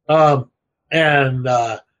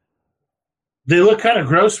 They look kind of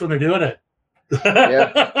gross when they're doing it.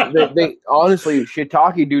 Yeah, they honestly,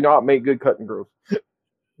 shiitake do not make good cut and growth.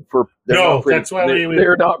 That's why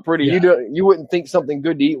they're not pretty. Yeah. You wouldn't think something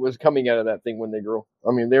good to eat was coming out of that thing when they grow.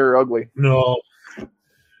 I mean, they're ugly. No,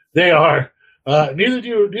 they are. Neither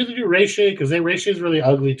do reishi, because reishi is really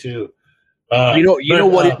ugly too. You know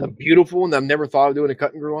what is a beautiful one that I've never thought of doing a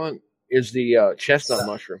cut and grow on is the chestnut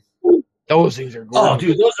mushroom. Those things are gorgeous. Oh,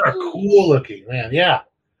 dude, those are cool looking, man. Yeah.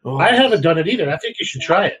 Oh. I haven't done it either. I think you should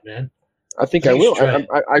try it, man. I think I will.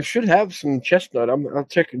 I should have some chestnut. I'll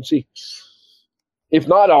check and see. If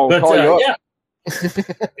not, I'll call you up.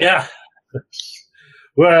 Yeah. Yeah.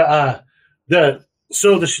 Well, the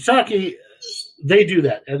shiitake, they do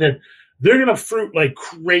that, and then they're gonna fruit like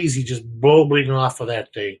crazy, just bubbling off of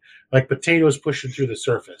that thing, like potatoes pushing through the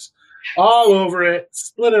surface, all over it.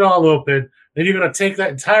 Split it all open. Then you're gonna take that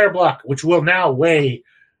entire block, which will now weigh.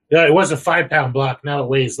 It was a 5-pound block. Now it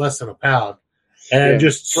weighs less than a pound. And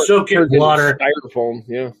just soak it in water. Styrofoam,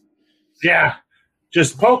 yeah. Yeah.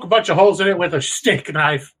 Just poke a bunch of holes in it with a steak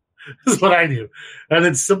knife. That's what I do. And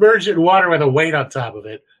then submerge it in water with a weight on top of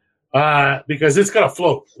it. Because it's going to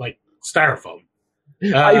float like styrofoam.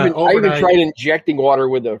 I even tried injecting water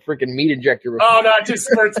with a freaking meat injector before. Oh, no, it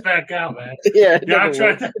just spurts back out, man. Yeah, I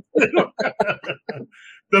tried that.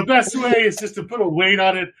 The best way is just to put a weight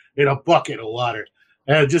on it in a bucket of water.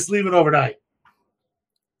 And just leave it overnight.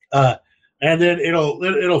 And then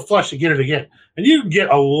it'll flush again and again. And you can get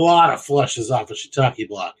a lot of flushes off a shiitake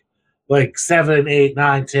block. Like 7, 8,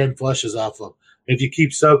 9, 10 flushes off them if you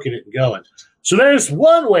keep soaking it and going. So there's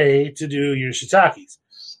one way to do your shiitakes.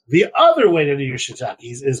 The other way to do your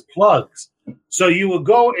shiitakes is plugs. So you will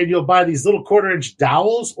go and you'll buy these little 1/4-inch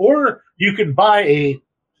dowels, or you can buy a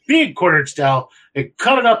big 1/4-inch dowel and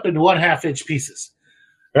cut it up into 1/2-inch pieces.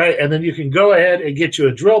 Right, and then you can go ahead and get you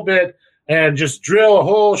a drill bit and just drill a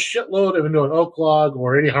whole shitload into an oak log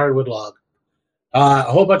or any hardwood log. a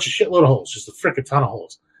whole bunch of shitload of holes, just a frickin' ton of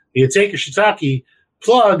holes. You take your shiitake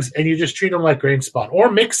plugs and you just treat them like grain spawn,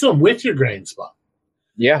 or mix them with your grain spawn.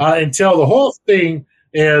 Yeah. Until the whole thing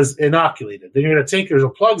is inoculated. Then you're going to take your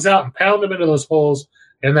plugs out and pound them into those holes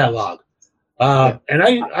in that log. And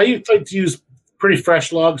I like to use pretty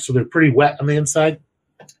fresh logs, so they're pretty wet on the inside.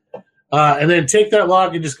 And then take that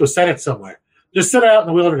log and just go set it somewhere. Just set it out in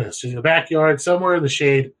the wilderness, in the backyard, somewhere in the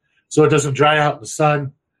shade, so it doesn't dry out in the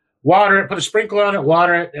sun. Water it, put a sprinkler on it,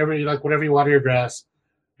 water it, whatever you water your grass,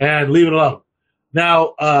 and leave it alone.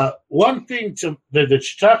 Now, one thing the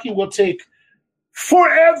shiitake will take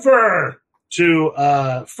forever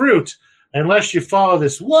to fruit unless you follow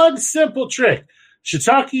this one simple trick.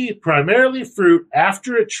 Shiitake primarily fruit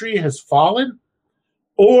after a tree has fallen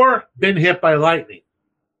or been hit by lightning.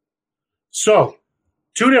 So,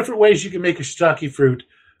 two different ways you can make a shiitake fruit,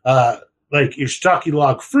 like your shiitake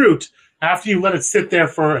log fruit, after you let it sit there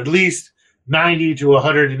for at least 90 to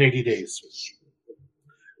 180 days.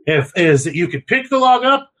 Is that you could pick the log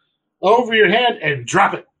up over your head and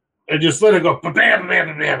drop it, and just let it go bam, bam,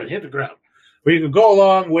 bam, bam, and hit the ground. Or you can go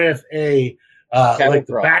along with a like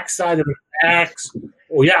the backside of an axe,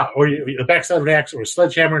 or the backside of an axe or a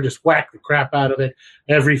sledgehammer, and just whack the crap out of it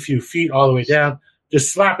every few feet all the way down.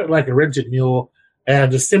 Just slap it like a rented mule,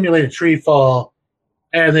 and just simulate a tree fall,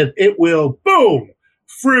 and then it will boom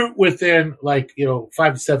fruit within 5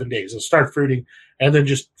 to 7 days. It'll start fruiting, and then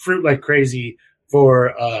just fruit like crazy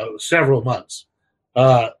for several months.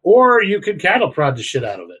 Or you can cattle prod the shit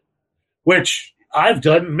out of it, which I've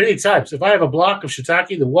done many times. If I have a block of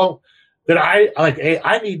shiitake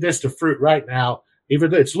I need this to fruit right now,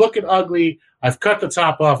 even though it's looking ugly, I've cut the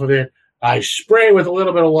top off of it, I spray with a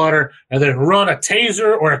little bit of water, and then run a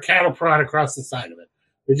taser or a cattle prod across the side of it.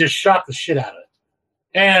 It just shock the shit out of it.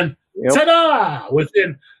 And ta-da!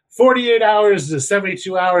 Within 48 hours to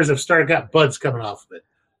 72 hours, I've got buds coming off of it.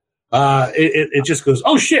 It just goes,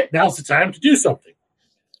 oh shit, now's the time to do something.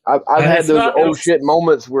 I've had those shit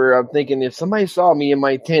moments where I'm thinking, if somebody saw me in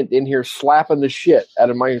my tent in here slapping the shit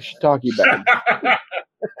out of my shiitake bag.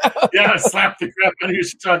 Yeah, slap the crap out of your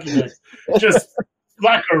shiitake bag. Just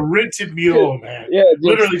like a rented mule, man. Yeah,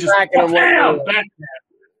 literally just bam, back.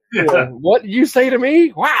 Yeah. What did you say to me?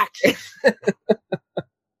 Whack!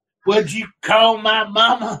 What'd you call my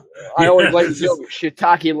mama? I always like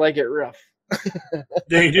shiitake like it rough.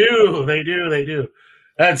 They do.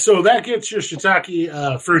 And so that gets your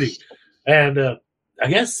shiitake fruity. And I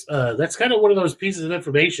guess that's kind of one of those pieces of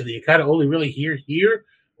information that you kind of only really hear here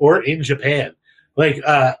or in Japan. Like,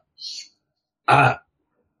 I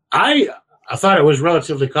thought it was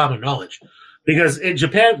relatively common knowledge. Because in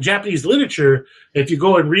Japanese literature, if you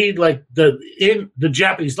go and read in the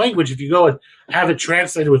Japanese language, if you go and have it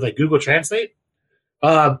translated with Google Translate,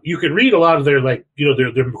 you can read a lot of their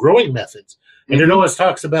their growing methods, and it always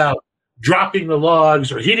talks about dropping the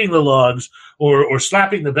logs or hitting the logs or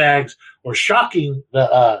slapping the bags or shocking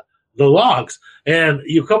the logs. And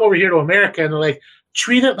you come over here to America and they're like,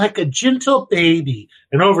 treat it like a gentle baby.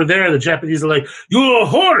 And over there, the Japanese are like, you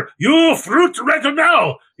whore, you fruit right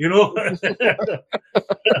now.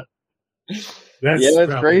 That's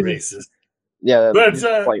crazy. Racist. Yeah, but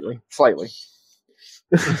slightly.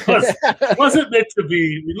 Wasn't meant to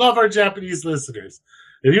be. We love our Japanese listeners.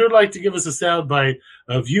 If you would like to give us a soundbite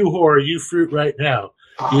of you whore, you fruit right now,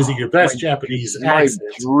 using your best Japanese accent,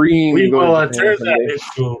 we will turn that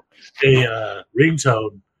into a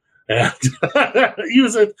ringtone and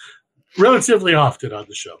use it relatively often on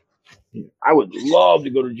the show. I would love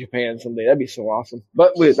to go to Japan someday. That'd be so awesome.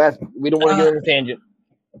 But we don't want to get on a tangent.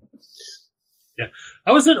 Yeah,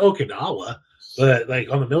 I was in Okinawa, but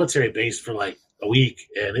on the military base for a week,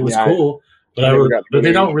 and it was cool. But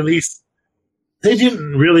they don't release. They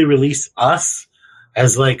didn't really release us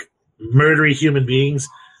as murdery human beings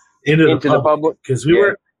into the public because we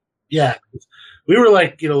were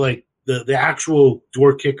the actual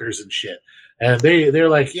door kickers and shit. And they're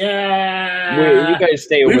like, yeah, you guys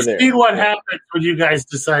stay over there. We've seen what happens when you guys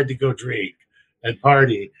decide to go drink and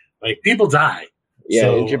party. People die. Yeah,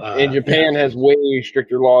 so, and Japan has way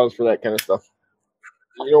stricter laws for that kind of stuff.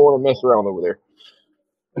 You don't want to mess around over there.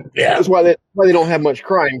 Yeah, that's why they don't have much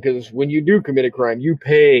crime, because when you do commit a crime, you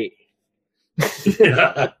pay.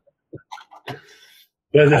 Yeah.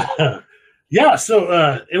 But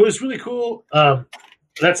so it was really cool.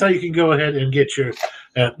 That's how you can go ahead and get your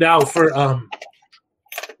now for a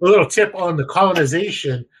little tip on the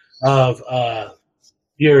colonization of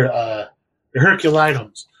your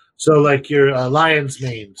Herculinums. So your lion's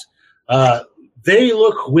manes, they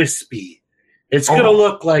look wispy. It's going to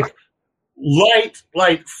look like light,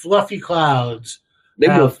 fluffy clouds. They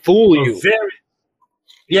will fool you.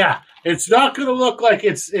 It's not going to look like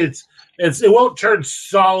it won't turn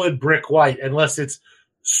solid brick white unless it's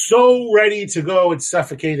so ready to go and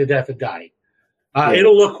suffocate to death and die.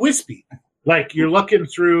 It'll look wispy, like you're looking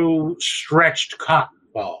through stretched cotton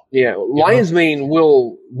ball. Yeah, lion's mane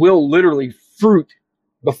will literally fruit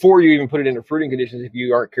before you even put it into fruiting conditions if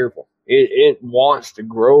you aren't careful. It wants to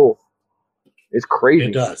grow. It's crazy.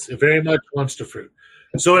 It does. It very much wants to fruit.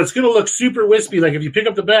 So it's going to look super wispy. Like if you pick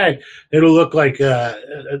up the bag, it'll look like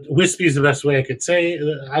wispy is the best way I could say.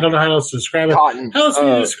 I don't know how else to describe it. Cotton. How else can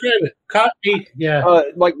you describe it? Cottony. Yeah.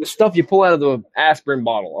 Like the stuff you pull out of the aspirin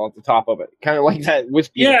bottle off the top of it. Kind of like that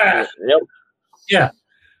wispy. Yeah. Yep. Yeah.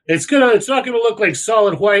 It's not gonna look like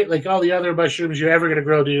solid white like all the other mushrooms you're ever gonna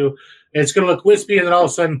grow do. It's gonna look wispy, and then all of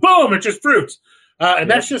a sudden, boom! It just fruits,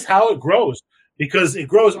 and that's just how it grows because it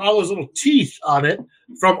grows all those little teeth on it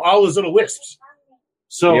from all those little wisps.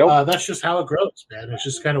 So that's just how it grows, man. It's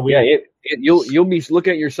just kind of weird. Yeah, you'll be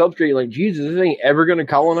looking at your substrate like, Jesus, this ain't ever gonna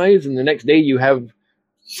colonize, and the next day you have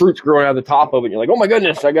fruits growing out of the top of it. And you're like, oh my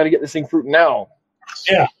goodness, I got to get this thing fruiting now.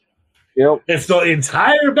 Yeah. Yep. If the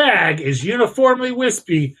entire bag is uniformly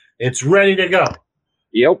wispy, it's ready to go.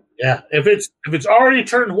 Yep. Yeah. If it's already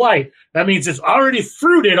turned white, that means it's already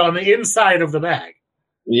fruited on the inside of the bag.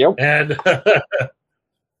 Yep. And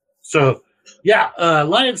so, yeah,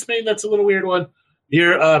 lion's mane, that's a little weird one.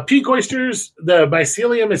 Your pink oysters, the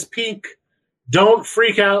mycelium is pink. Don't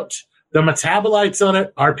freak out. The metabolites on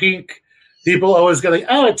it are pink. People always go like,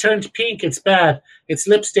 oh, it turned pink. It's bad. It's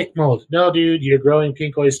lipstick mold. No, dude, you're growing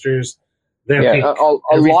pink oysters. They're pink. A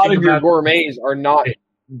lot of your gourmets are not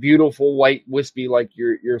beautiful, white, wispy like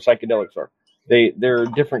your psychedelics are. They're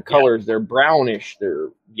different colors. They're brownish. They're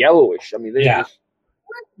yellowish. I mean,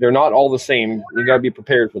 they're not all the same. You got to be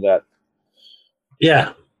prepared for that.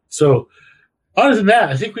 Yeah. So, other than that,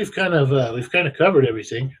 I think we've kind of covered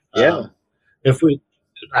everything. Yeah. I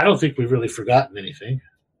don't think we've really forgotten anything.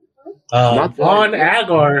 On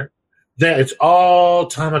Agar, it's all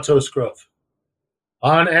Tomatos Grove.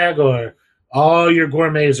 On Agar, all your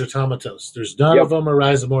gourmets are Tomatos. There's none of them are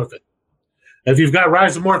rhizomorphic. If you've got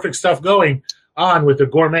rhizomorphic stuff going on with the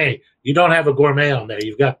gourmet, you don't have a gourmet on there.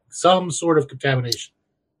 You've got some sort of contamination.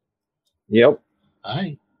 Yep.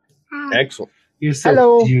 Hi. Excellent. You're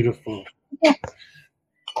so beautiful. Yeah.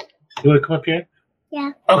 You want to come up here?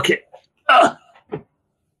 Yeah. Okay.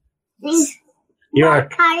 What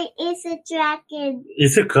color is a dragon?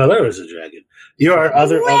 It's a color as a dragon. You're our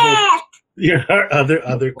other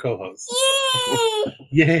co-host.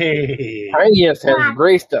 Yay! Tiniest has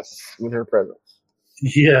graced us with her presence.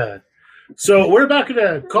 Yeah. So we're about going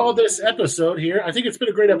to call this episode here. I think it's been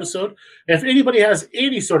a great episode. If anybody has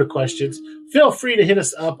any sort of questions, feel free to hit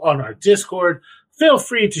us up on our Discord. Feel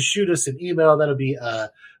free to shoot us an email. That'll be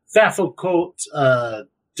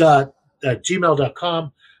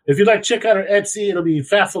fafocult@gmail.com. If you'd like to check out our Etsy, it'll be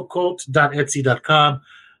fafocult.etsy.com.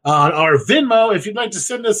 On our Venmo, if you'd like to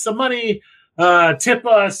send us some money, tip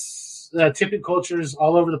us. Tipping cultures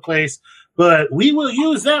all over the place. But we will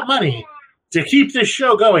use that money to keep this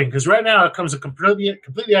show going because right now it comes completely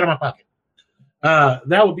out of my pocket.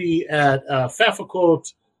 That will be at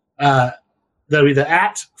Fafocult. That'll be the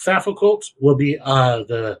 @Fafocult will be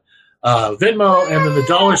the Venmo, and then the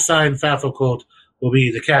 $ Fafocult will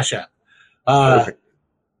be the Cash App.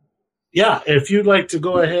 Yeah, if you'd like to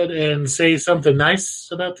go ahead and say something nice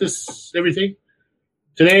about this, everything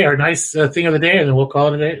today, our nice thing of the day, and then we'll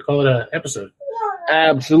call it an episode.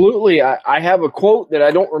 Absolutely. I have a quote that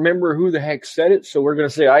I don't remember who the heck said it, so we're going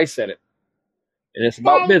to say I said it. And it's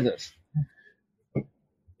about business.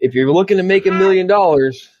 If you're looking to make $1 million,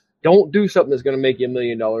 don't do something that's going to make you $1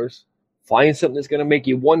 million. Find something that's going to make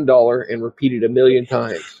you $1 and repeat it 1,000,000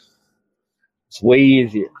 times. It's way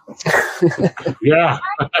easier. Yeah,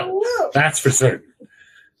 that's for certain.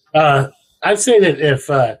 I'd say that if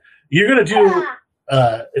you're going to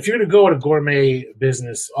go in a gourmet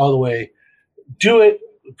business all the way, do it.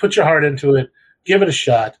 Put your heart into it. Give it a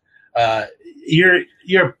shot. You're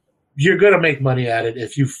going to make money at it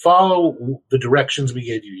if you follow the directions we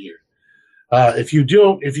gave you here. If you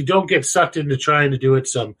don't get sucked into trying to do it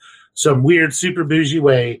some weird super bougie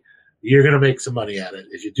way, you're going to make some money at it.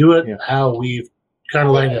 If you do it how we've kind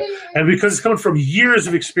of lined it, and because it's coming from years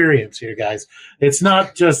of experience here, guys, it's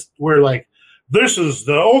not just we're like, this is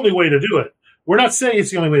the only way to do it. We're not saying it's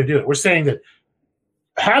the only way to do it. We're saying that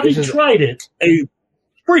having tried it a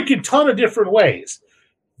freaking ton of different ways,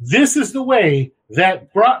 this is the way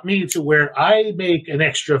that brought me to where I make an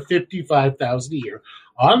extra $55,000 a year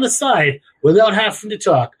on the side without having to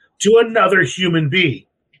talk to another human being.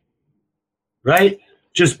 Right?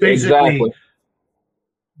 Just basically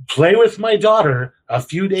play with my daughter a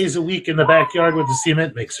few days a week in the backyard with the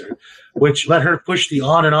cement mixer, which let her push the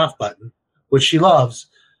on and off button, which she loves,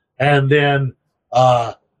 and then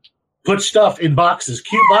put stuff in boxes,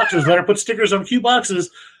 cute boxes. Let her put stickers on cute boxes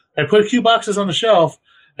and put cute boxes on the shelf,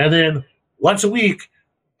 and then once a week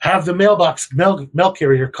have the mail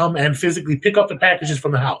carrier come and physically pick up the packages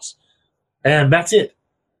from the house, and that's it,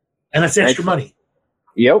 and that's extra money.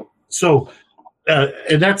 Yep. So,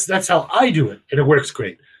 and that's how I do it, and it works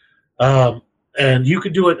great. And you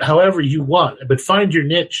can do it however you want, but find your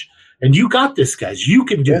niche. And you got this, guys. You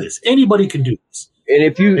can do this. Anybody can do this. And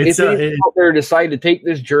if you out there decide to take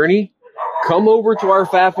this journey, come over to our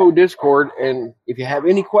FAFO Discord, and if you have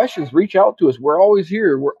any questions, reach out to us. We're always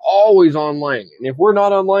here. We're always online. And if we're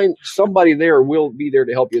not online, somebody there will be there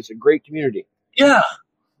to help you. It's a great community. Yeah.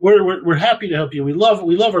 We're happy to help you. We love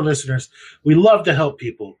our listeners. We love to help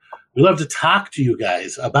people. We love to talk to you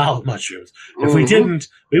guys about mushrooms. If we didn't,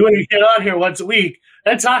 we wouldn't get on here once a week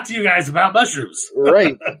and talk to you guys about mushrooms.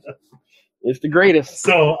 Right. It's the greatest.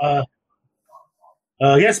 So,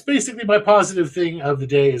 yes, basically my positive thing of the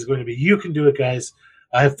day is going to be you can do it, guys.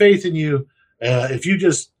 I have faith in you. If you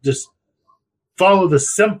just follow the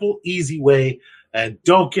simple, easy way and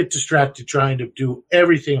don't get distracted trying to do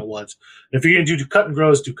everything at once. If you're going to do cut and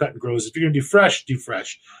grows, do cut and grows. If you're going to do fresh, do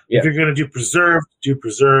fresh. Yeah. If you're going to do preserved, do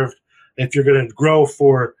preserved. If you're going to grow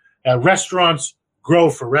for restaurants, grow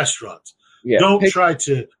for restaurants. Yeah. Don't try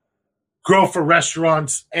to grow for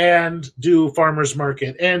restaurants and do farmers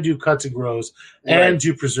market and do cuts and grows and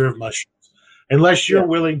do preserved mushrooms. Unless you're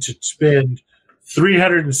willing to spend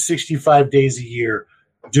 365 days a year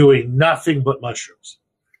doing nothing but mushrooms.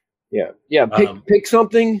 Yeah. Yeah. Pick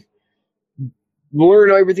something,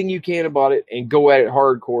 learn everything you can about it, and go at it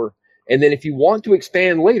hardcore. And then if you want to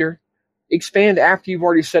expand later, expand after you've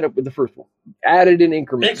already set up with the first one. Add it in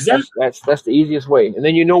increments. Exactly. That's the easiest way. And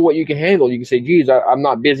then you know what you can handle. You can say, geez, I'm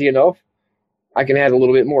not busy enough. I can add a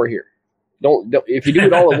little bit more here. Don't if you do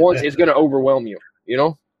it all at once, it's going to overwhelm you, you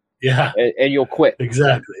know? Yeah. And you'll quit.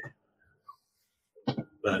 Exactly.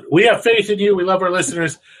 But we have faith in you. We love our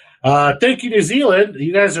listeners. Thank you, New Zealand.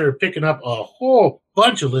 You guys are picking up a whole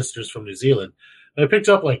bunch of listeners from New Zealand. I picked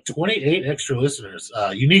up like 28 extra listeners,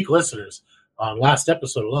 unique listeners on last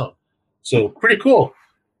episode alone. So pretty cool.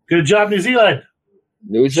 Good job, New Zealand.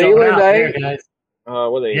 New Zealand, there, guys. What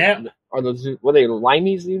are they? Yeah. Are those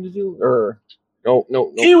limeys in New Zealand? Or no.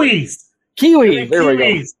 Kiwis. Kiwis. There we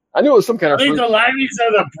go. I knew it was some kind of fruit. The limeys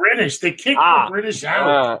are the British. They kicked the British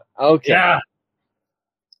out. Okay. Yeah.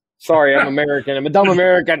 Sorry, I'm American. I'm a dumb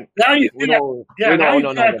American. Now you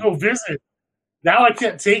can't go visit. Now I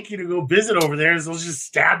can't take you to go visit over there. So they'll just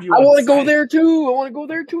stab you. I want to go there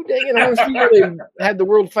too. Dang it. I want to see where they had the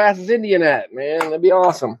world's fastest Indian at, man. That'd be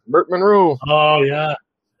awesome. Burt Monroe. Oh, yeah.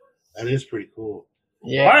 That is pretty cool.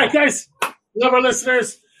 Yeah. All right, guys. Love our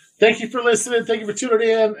listeners. Thank you for listening. Thank you for tuning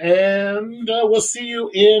in. And we'll see you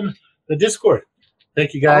in the Discord.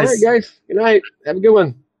 Thank you, guys. All right, guys. Good night. Have a good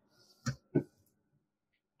one.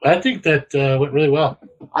 I think that went really well.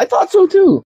 I thought so, too.